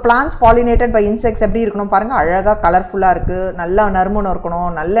 So plans pollinated by insects எப்படி இருக்கணும் பாருங்கள் அழகாக கலர்ஃபுல்லாக இருக்குது நல்லா நறுமணம் இருக்கணும்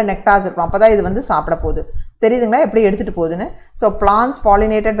நல்ல நெக்டார்ஸ் இருக்கணும் அப்போ தான் இது வந்து சாப்பிட போகுது. தெரியுதுங்களா எப்படி எடுத்துகிட்டு போகுதுன்னு. So plans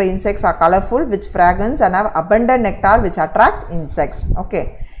pollinated by insects R colourful which fragrance and how abundant nectar which attract insects. Okay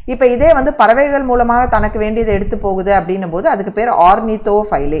இப்போ இதே வந்து பறவைகள் மூலமாக தனக்கு வேண்டியதை எடுத்து போகுது அப்படின்னும் போது அதுக்கு பேர்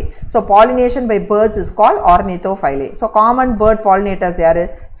ஆர்னித்தோஃபைலே. So pollination by birds is call ஆர்னித்தோஃபைலே. So common bird pollinators யாரு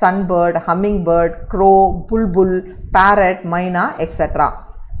sunbird, humming bird, grow, Bulbul, farad, மைனா எக்ஸெட்ரா.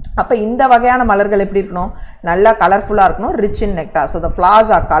 அப்போ இந்த வகையான மலர்கள் எப்படி இருக்கணும் நல்லா கலர்ஃபுல்லாக இருக்கணும் rich in nectar. So the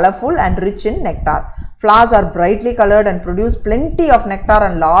flowers R colourful and rich in nectar. Flowers are brightly colored and produce plenty of nectar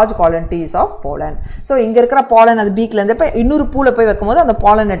and large quantities of pollen. So இங்க இருக்கிற pollen அது பீக்ல இருந்து இப்ப இன்னொரு பூல போய் வைக்கும்போது அந்த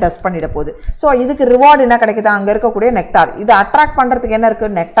pollen டெஸ்ட் பண்ணிட போகுது. ஸோ இதுக்கு ரிவார்டு என்ன கிடைக்குது அங்க இருக்கக்கூடிய நெக்டார். இது அட்ராக்ட் பண்றதுக்கு என்ன இருக்கு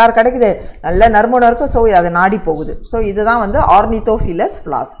நெக்டார் கிடைக்குது நல்ல நறுமணம் இருக்கு. ஸோ அது நாடி போகுது. ஸோ இதுதான் வந்து ஆர்னித்தோஃபிலஸ்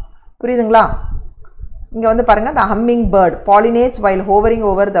ஃப்ளாஸ். புரியுதுங்களா இங்க வந்து பாருங்க the humming bird pollinates while hovering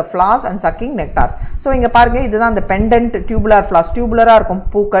over the flowers and sucking nectars. So இங்க பாருங்க இதுதான் அந்த பெண்டன்ட் டியூபுலர் ஃப்ளாஸ் டியூபுலரா இருக்கும்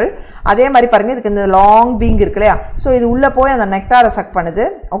பூக்கள். அதே மாதிரி பாருங்க இதுக்கு இந்த லாங் பீங் இருக்கு இல்லையா ஸோ இது உள்ள போய் அந்த நெக்டாரை சக் பண்ணுது.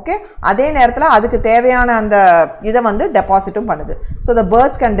 ஓகே அதே நேரத்தில் அதுக்கு தேவையான அந்த இதை வந்து டெபாசிட்டும் பண்ணுது. So the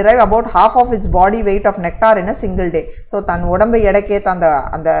birds can derive about half of its body weight of nectar in a single day. So தன் உடம்பை எடைக்கேற்ற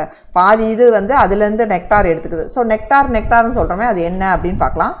அந்த பாதி இது வந்து அதுல இருந்து நெக்டார் எடுத்துக்குது. ஸோ நெக்டார்னு சொல்றோமே அது என்ன அப்படின்னு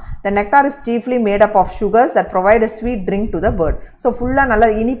பார்க்கலாம். The nectar is chiefly made up of sugars that provide a sweet drink to the bird. So full-ஆ நல்ல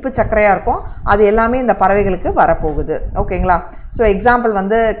இனிப்பு சர்க்கரையா இருக்கும். அது எல்லாமே இந்த பறவைகளுக்கு வரப்போகுது. ஓகேங்களா ஸோ எக்ஸாம்பிள்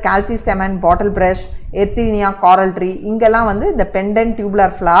வந்து கால்சிஸ்டெமன், பாட்டில் பிரஷ், எர்த்தீனியா, காரல் ட்ரீ இங்கெல்லாம் வந்து இந்த பெண்டன்ட்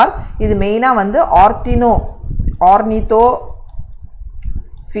டியூபுலர் ஃப்ளவர். இது மெயினாக வந்து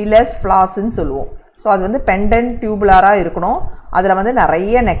ஆர்னித்தோஃபிலஸ் ஃப்ளாஸ்ன்னு சொல்லுவோம். ஸோ அது வந்து பெண்டன்ட் டியூபுலராக இருக்கணும். அதில் வந்து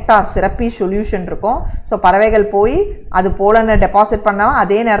நிறைய நெக்டார் சிரப்பி சொல்யூஷன் இருக்கும். ஸோ பறவைகள் போய் அது போலன்னு டெபாசிட் பண்ணால்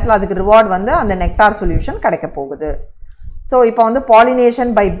அதே நேரத்தில் அதுக்கு ரிவார்டு வந்து அந்த நெக்டார் சொல்யூஷன் கிடைக்க போகுது. ஸோ இப்போ வந்து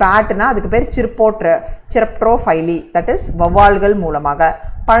பாலினேஷன் பை பேட்னா அதுக்கு பேர் சிரப்ட்ரோஃபைலி தட் இஸ் வவ்வால்கள் மூலமாக.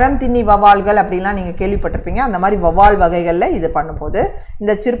 பழம் தின்னி வவ்வால்கள் அப்படின்லாம் நீங்கள் கேள்விப்பட்டிருப்பீங்க. அந்த மாதிரி வவ்வால் வகைகளில் இது பண்ணும்போது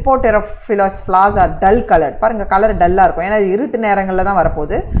இந்த சிர்போடெரோஃபிலஸ் ஃப்ளாஸ் ஆர் டல் கலர். பாருங்க கலர் டல்லாக இருக்கும் ஏன்னா இது இருட்டு நேரங்களில் தான்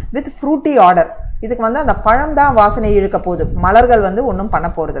வரப்போகுது. வித் ஃப்ரூட்டி ஆர்டர் இதுக்கு வந்து அந்த பழம் தான் வாசனை இழுக்க போகுது மலர்கள் வந்து ஒன்றும் பண்ண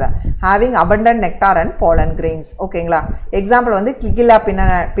போகிறதில்ல. Having abundant nectar and pollen grains. ஓகேங்களா எக்ஸாம்பிள் வந்து கிகிலா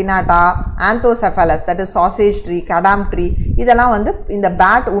pinata, ஆந்தோசெஃபலஸ் that is sausage tree, கடாம் tree இதெல்லாம் வந்து இந்த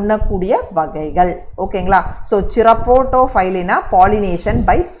பேட் உண்ணக்கூடிய வகைகள். ஓகேங்களா so சிரப்ரோட்டோஃபைலினா pollination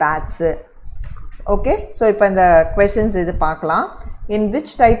by bats. Okay, so இப்போ இந்த questions இது பார்க்கலாம். In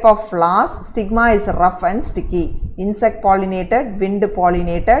which type of flowers stigma is rough and sticky? Insect pollinated, wind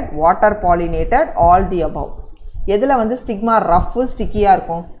pollinated, water pollinated, all the above. எதுல வந்து stigma rough sticky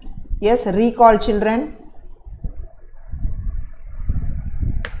இருக்கும்? Yes, recall children.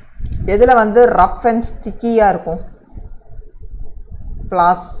 எதுல வந்து rough and sticky இருக்கும்?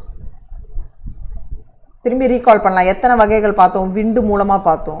 Flowers. திரும்பி ரீகால் பண்ணலாம். எத்தனை வகைகள் பார்த்தோம்? விண்டு மூலமா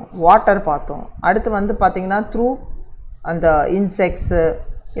பார்த்தோம், வாட்டர் பார்த்தோம், அடுத்து வந்து பாத்தீங்கன்னா த்ரூ அந்த இன்செக்ட்ஸ்,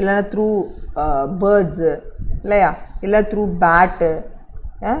 இல்லைன்னா த்ரூ பேர்ட்ஸ் இல்லையா, இல்லை த்ரூ பேட்டு,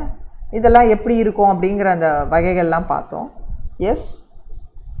 இதெல்லாம் எப்படி இருக்கும் அப்படிங்கிற அந்த வகைகள்லாம் பார்த்தோம். எஸ்,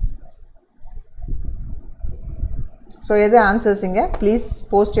 ஸோ எது ஆன்சர்ஸ் இங்கே? Please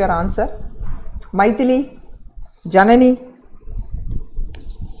post your answer. Maithili, Janani,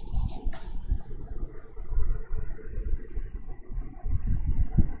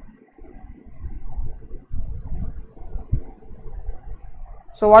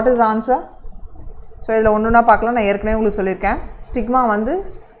 so what is answer? So இதில் ஒன்றுனா பார்க்கலாம். நான் ஏற்கனவே உங்களுக்கு சொல்லியிருக்கேன், ஸ்டிக்மா வந்து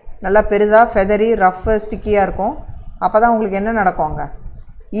நல்லா பெரிதாக ஃபெதரி ரஃப்பு ஸ்டிக்கியாக இருக்கும். அப்போ தான் உங்களுக்கு என்ன நடக்கும், அங்கே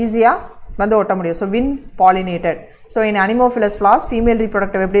ஈஸியாக வந்து ஒட்ட முடியும். So win pollinated. So in anemophilous flowers female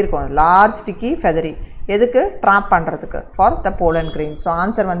reproductive எப்படி இருக்கும்? Large sticky feathery. எதுக்கு? ட்ராப் பண்ணுறதுக்கு, for the pollen grain. So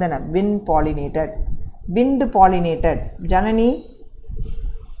answer வந்து என்ன? Win pollinated. Wind pollinated. Janani,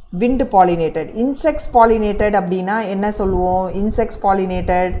 wind pollinated. insects pollinated அப்படின்னா என்ன சொல்லுவோம்? insects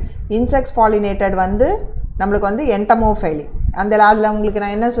pollinated வந்து நம்மளுக்கு வந்து என்டமோஃபைலி. அதில் உங்களுக்கு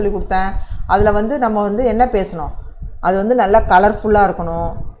நான் என்ன சொல்லி கொடுத்தேன்? அதில் வந்து நம்ம வந்து என்ன பேசணும்? அது வந்து நல்லா கலர்ஃபுல்லாக இருக்கணும்,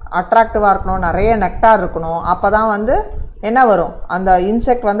 அட்ராக்டிவாக இருக்கணும், நிறைய நெக்டார் இருக்கணும். அப்போ தான் வந்து என்ன வரும்? அந்த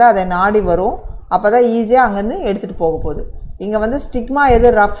இன்செக்ட் வந்து அதை நாடி வரும். அப்போ தான் ஈஸியாக அங்கேருந்து எடுத்துகிட்டு போக போகுது. இங்கே வந்து ஸ்டிக்மா எது?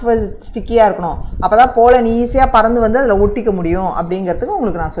 ரஃப் ஸ்டிக்கியாக இருக்கணும். அப்போ தான் போலன் ஈஸியாக பறந்து வந்து அதில் ஒட்டிக்க முடியும் அப்படிங்கிறதுக்கு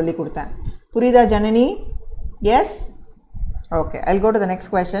உங்களுக்கு நான் சொல்லி கொடுத்தேன். புரியுதா Janani? S, okay. I'll go to the next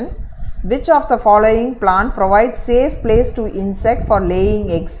question. Which of the following plant provides safe place to insect for laying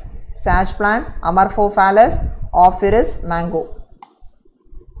eggs? Sage plant, Amorphophallus, Ophrys, mango.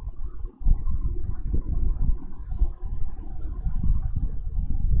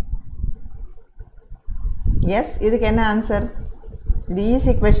 S, இதுக்கு என்ன ஆன்சர்? இது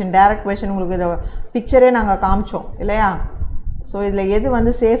ஈஸி கொஷின், டைரக்ட் கொஷின். உங்களுக்கு இதை பிக்சரே நாங்கள் காமிச்சோம் இல்லையா? So இதில் எது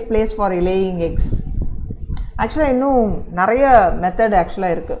வந்து safe place for laying X? ஆக்சுவலாக இன்னும் நிறைய மெத்தட்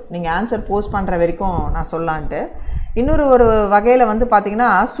ஆக்சுவலாக இருக்குது. நீங்கள் ஆன்சர் போஸ்ட் பண்ணுற வரைக்கும் நான் சொல்லலான்ட்டு. ஒரு வகையில் வந்து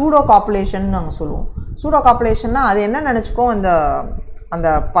பார்த்திங்கன்னா சூடோ காப்புலேஷன் நாங்கள் சொல்லுவோம். சூடோ காப்புலேஷன்னா அது என்ன நினச்சிக்கோம்? அந்த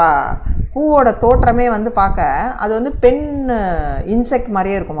பூவோட தோற்றமே வந்து பார்க்க அது வந்து பெண் இன்செக்ட்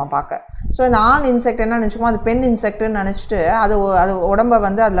மாதிரியே இருக்குமா பார்க்க. ஸோ இந்த ஆண் இன்செக்ட் என்ன நினச்சிக்கோம்? அது பெண் இன்செக்ட்னு நினச்சிட்டு அது உடம்பை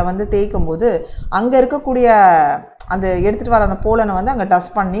வந்து அதில் வந்து தேய்க்கும் போது அங்கே இருக்கக்கூடிய அந்த எடுத்துகிட்டு வர அந்த போலனை வந்து அங்கே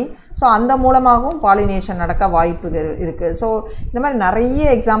டஸ்ட் பண்ணி, ஸோ அந்த மூலமாகவும் பாலினேஷன் நடக்க வாய்ப்பு இருக்குது. ஸோ இந்த மாதிரி நிறைய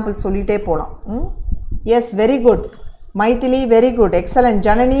எக்ஸாம்பிள்ஸ் சொல்லிகிட்டே போகலாம். S, very good Maithili, very good, excellent.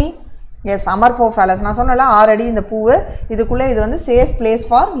 Janani, S, அமர்ஃபோஃபாலஸ். நான் சொன்னல ஆல்ரெடி இந்த பூவு இதுக்குள்ளே இது வந்து safe place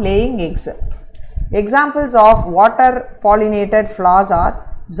for laying X. Examples of water pollinated flowers R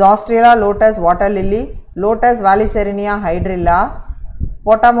Zostria, lotus, water lily, lotus vallicernia hydrilla,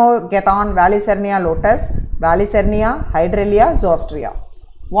 Potamogeton vallicernia lotus, vallicernia hydrilla, Zostria.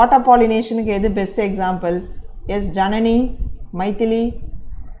 Water pollination க்கு எது best example? Yes, Janani, Maithili.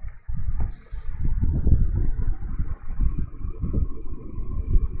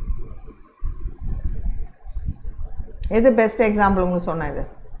 எது best example உங்களுக்கு சொன்னது?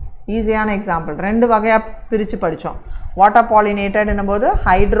 ஈஸியான example. ரெண்டு வகையாக பிரித்து படித்தோம். வாட்டர் பாலினேட்டட்னும் போது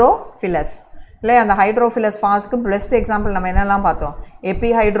ஹைட்ரோஃபிலஸ் இல்லை, அந்த ஹைட்ரோஃபிலஸ் ஃபாஸ்க்கு பெஸ்ட் எக்ஸாம்பிள் நம்ம என்னெல்லாம் பார்த்தோம்?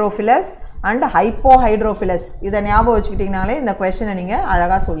 எபிஹைட்ரோஃபிலஸ் அண்ட் ஹைப்போஹைட்ரோஃபிலஸ். இதை ஞாபகம் வச்சுக்கிட்டிங்கனாலே இந்த கொஸ்டினை நீங்கள்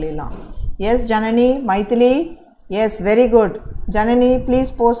அழகாக சொல்லிடலாம். S Janani, Maithili, S, very good. Janani,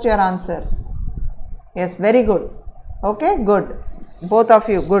 please post your answer. S, very good. Okay, good. Both of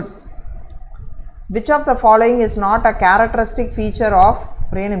you, good. Which of the following is not a characteristic feature of,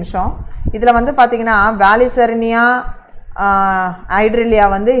 ஒரே நிமிஷம், இதில் வந்து பார்த்தீங்கன்னா வேலிசெர்னியா ஹைட்ரிலியா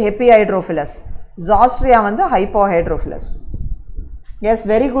வந்து ஹெபிஹைட்ரோஃபிலஸ், ஜாஸ்ட்ரியா வந்து ஹைப்போஹைட்ரோஃபிலஸ். S,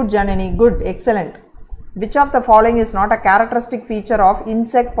 very good Janani, good, excellent. Which of the following is not a characteristic feature of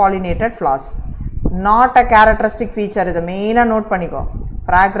insect pollinated flowers? Not a characteristic feature. இதை மெயினாக note பண்ணிக்கோ.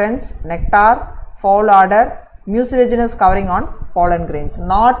 Fragrance, nectar, foul order, மியூசிலிஜினஸ் covering on pollen grains.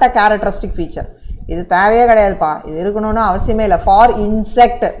 Not a characteristic feature. இது தேவையே கிடையாதுப்பா, இது இருக்கணும்னு அவசியமே இல்லை. ஃபார்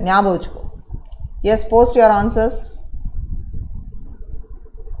இன்செக்ட் ஞாபகம் வச்சுக்கோ. S, post your answers.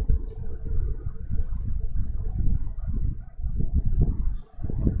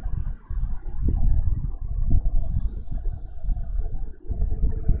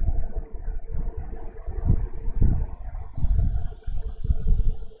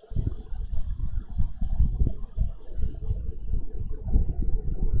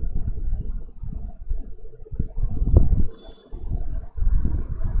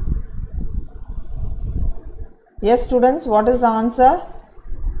 Yes students, what is the answer?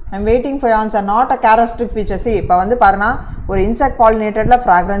 I am waiting for your answer. Not a characteristic feature. See, இப்போ வந்து பாருனா ஒரு insect pollinatedல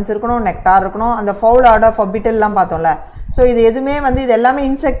fragrance இருக்கணும், nectar இருக்கணும், அந்த foul order orbital எல்லாம் பார்த்தோம்ல. So இது எதுமே வந்து இது எல்லாமே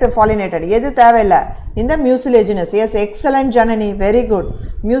insect pollinated. எது தேவையில்லை? இந்த mucilaginous. Yes, excellent Janani, very good.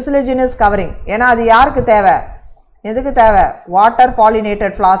 Mucilaginous covering. ஏனா அது யாருக்கு தேவை? எதுக்கு தேவை? water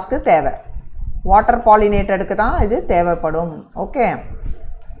pollinated flowers-க்கு தேவை. water pollinated-க்கு தான் இது தேவைப்படும். Okay.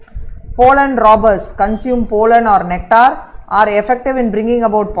 Pollen robbers consume pollen or nectar, are effective in bringing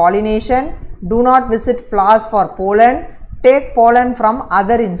about pollination, do not visit flowers for pollen, take pollen from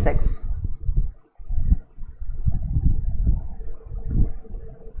other insects.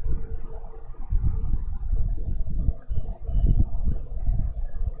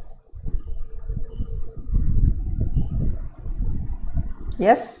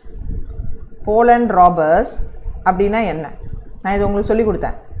 Yes, pollen robbers அப்படினா என்ன? நான் இது உங்களுக்கு சொல்லி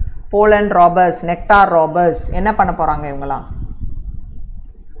கொடுத்தேன். pollen robbers, nectar robbers என்ன பண்ண போறாங்க இவங்கலாம்?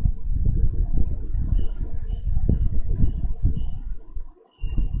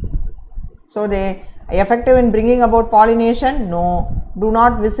 So they effective in bringing about pollination? No. Do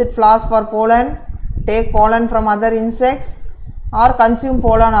not visit flowers for pollen, take pollen from other insects, or consume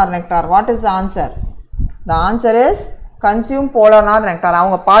pollen or nectar. What is the answer? The answer is consume pollen or nectar.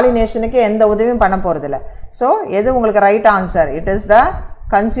 அவங்க pollination-க்கு எந்த உதவியும் பண்ண போறதில்ல. So எது உங்களுக்கு right answer? It is the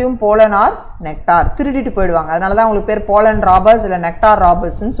consume pollen or nectar. திருடிட்டு போய்டுவாங்க. அதனால தான் உங்களுக்கு பேர் pollen robbers இல்ல nectar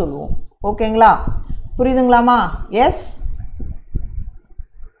robbers ன்னு சொல்லுவோம். ஓகேங்களா? புரியுதுங்களாமா? Yes.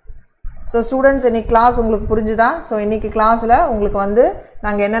 So students, இன்னைக்கு கிளாஸ் உங்களுக்கு புரிஞ்சுதா? So இன்னைக்கு கிளாஸ்ல உங்களுக்கு வந்து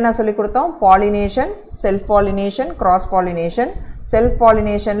நாங்க என்னென்ன சொல்லி கொடுத்தோம்? pollination, self pollination, cross pollination. self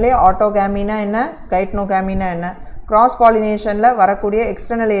pollinationலயே autogamy-னா என்ன? gynecogammy-னா என்ன? cross pollination-ல வரக்கூடிய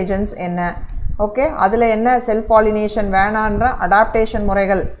external agents என்ன? ஓகே, அதுல என்ன self pollination வேணான்ற adaptation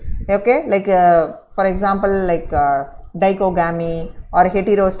முறைகள். Okay, like for example like dichogamy or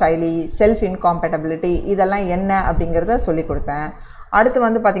heterostyly, self incompatibility, இதெல்லாம் என்ன அப்படிங்கறத சொல்லி கொடுத்தேன். அடுத்து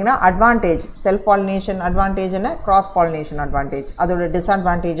வந்து பாத்தீங்கன்னா advantage, self pollination advantage என்ன, cross pollination advantage, அதோட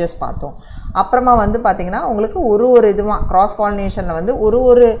disadvantages பார்த்தோம். அப்புறமா வந்து பாத்தீங்கன்னா உங்களுக்கு ஒரு இதுவா cross pollinationல வந்து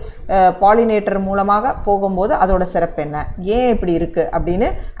ஒரு pollinator மூலமாக போகும்போது அதோட சிறப்பு என்ன, ஏன் இப்படி இருக்கு அப்படினு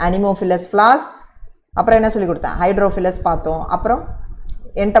anemophilous flowers, அப்புறம் என்ன சொல்லி கொடுத்தேன், hydrophilous பார்த்தோம், அப்புறம்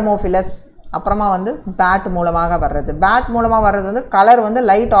entomophilous, அப்புறமா வந்து bat மூலமாக வர்றது. bat மூலமா வர்றது வந்து கலர் வந்து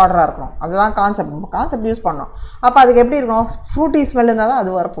லைட் ஆர்டரா இருக்கும். அதுதான் கான்செப்ட் யூஸ் பண்ணோம். அப்ப அதுக்கு எப்படி இருக்கணும், ஃப்ரூட்டி ஸ்மெல் இருந்தா தான்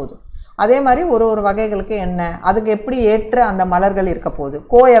அது வரப்போகுது. அதே மாதிரி ஒரு வகைகளுக்கு என்ன, அதுக்கு எப்படி ஏற்ற அந்த மலர்கள் இருக்க போகுது.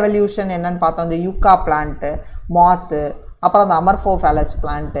 கோ எவல்யூஷன் என்னன்னு பார்த்தோம், இந்த யூக்கா பிளான்ட், மாத், அப்புறம் அந்த அமர்ஃபோஃபாலஸ்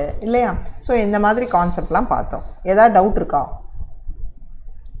பிளான்ட் இல்லையா. ஸோ இந்த மாதிரி கான்செப்ட்லாம் பார்த்தோம். ஏதாவது டவுட் இருக்கா?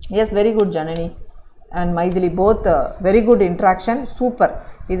 S, very good Janani and Maithili, both very good interaction, super.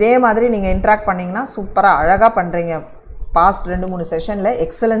 இதே மாதிரி நீங்கள் இன்ட்ராக்ட் பண்ணிங்கன்னா சூப்பராக அழகாக பண்ணுறீங்க. பாஸ்ட் 2-3 செஷனில்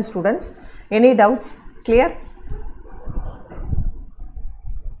excellent students. Any doubts? Clear?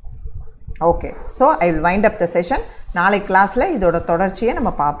 Okay, so I will wind up the session. நாளைக்கு கிளாஸில் இதோட தொடர்ச்சியை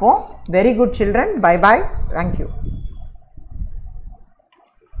நம்ம பார்ப்போம். Very good children, bye bye, thank you.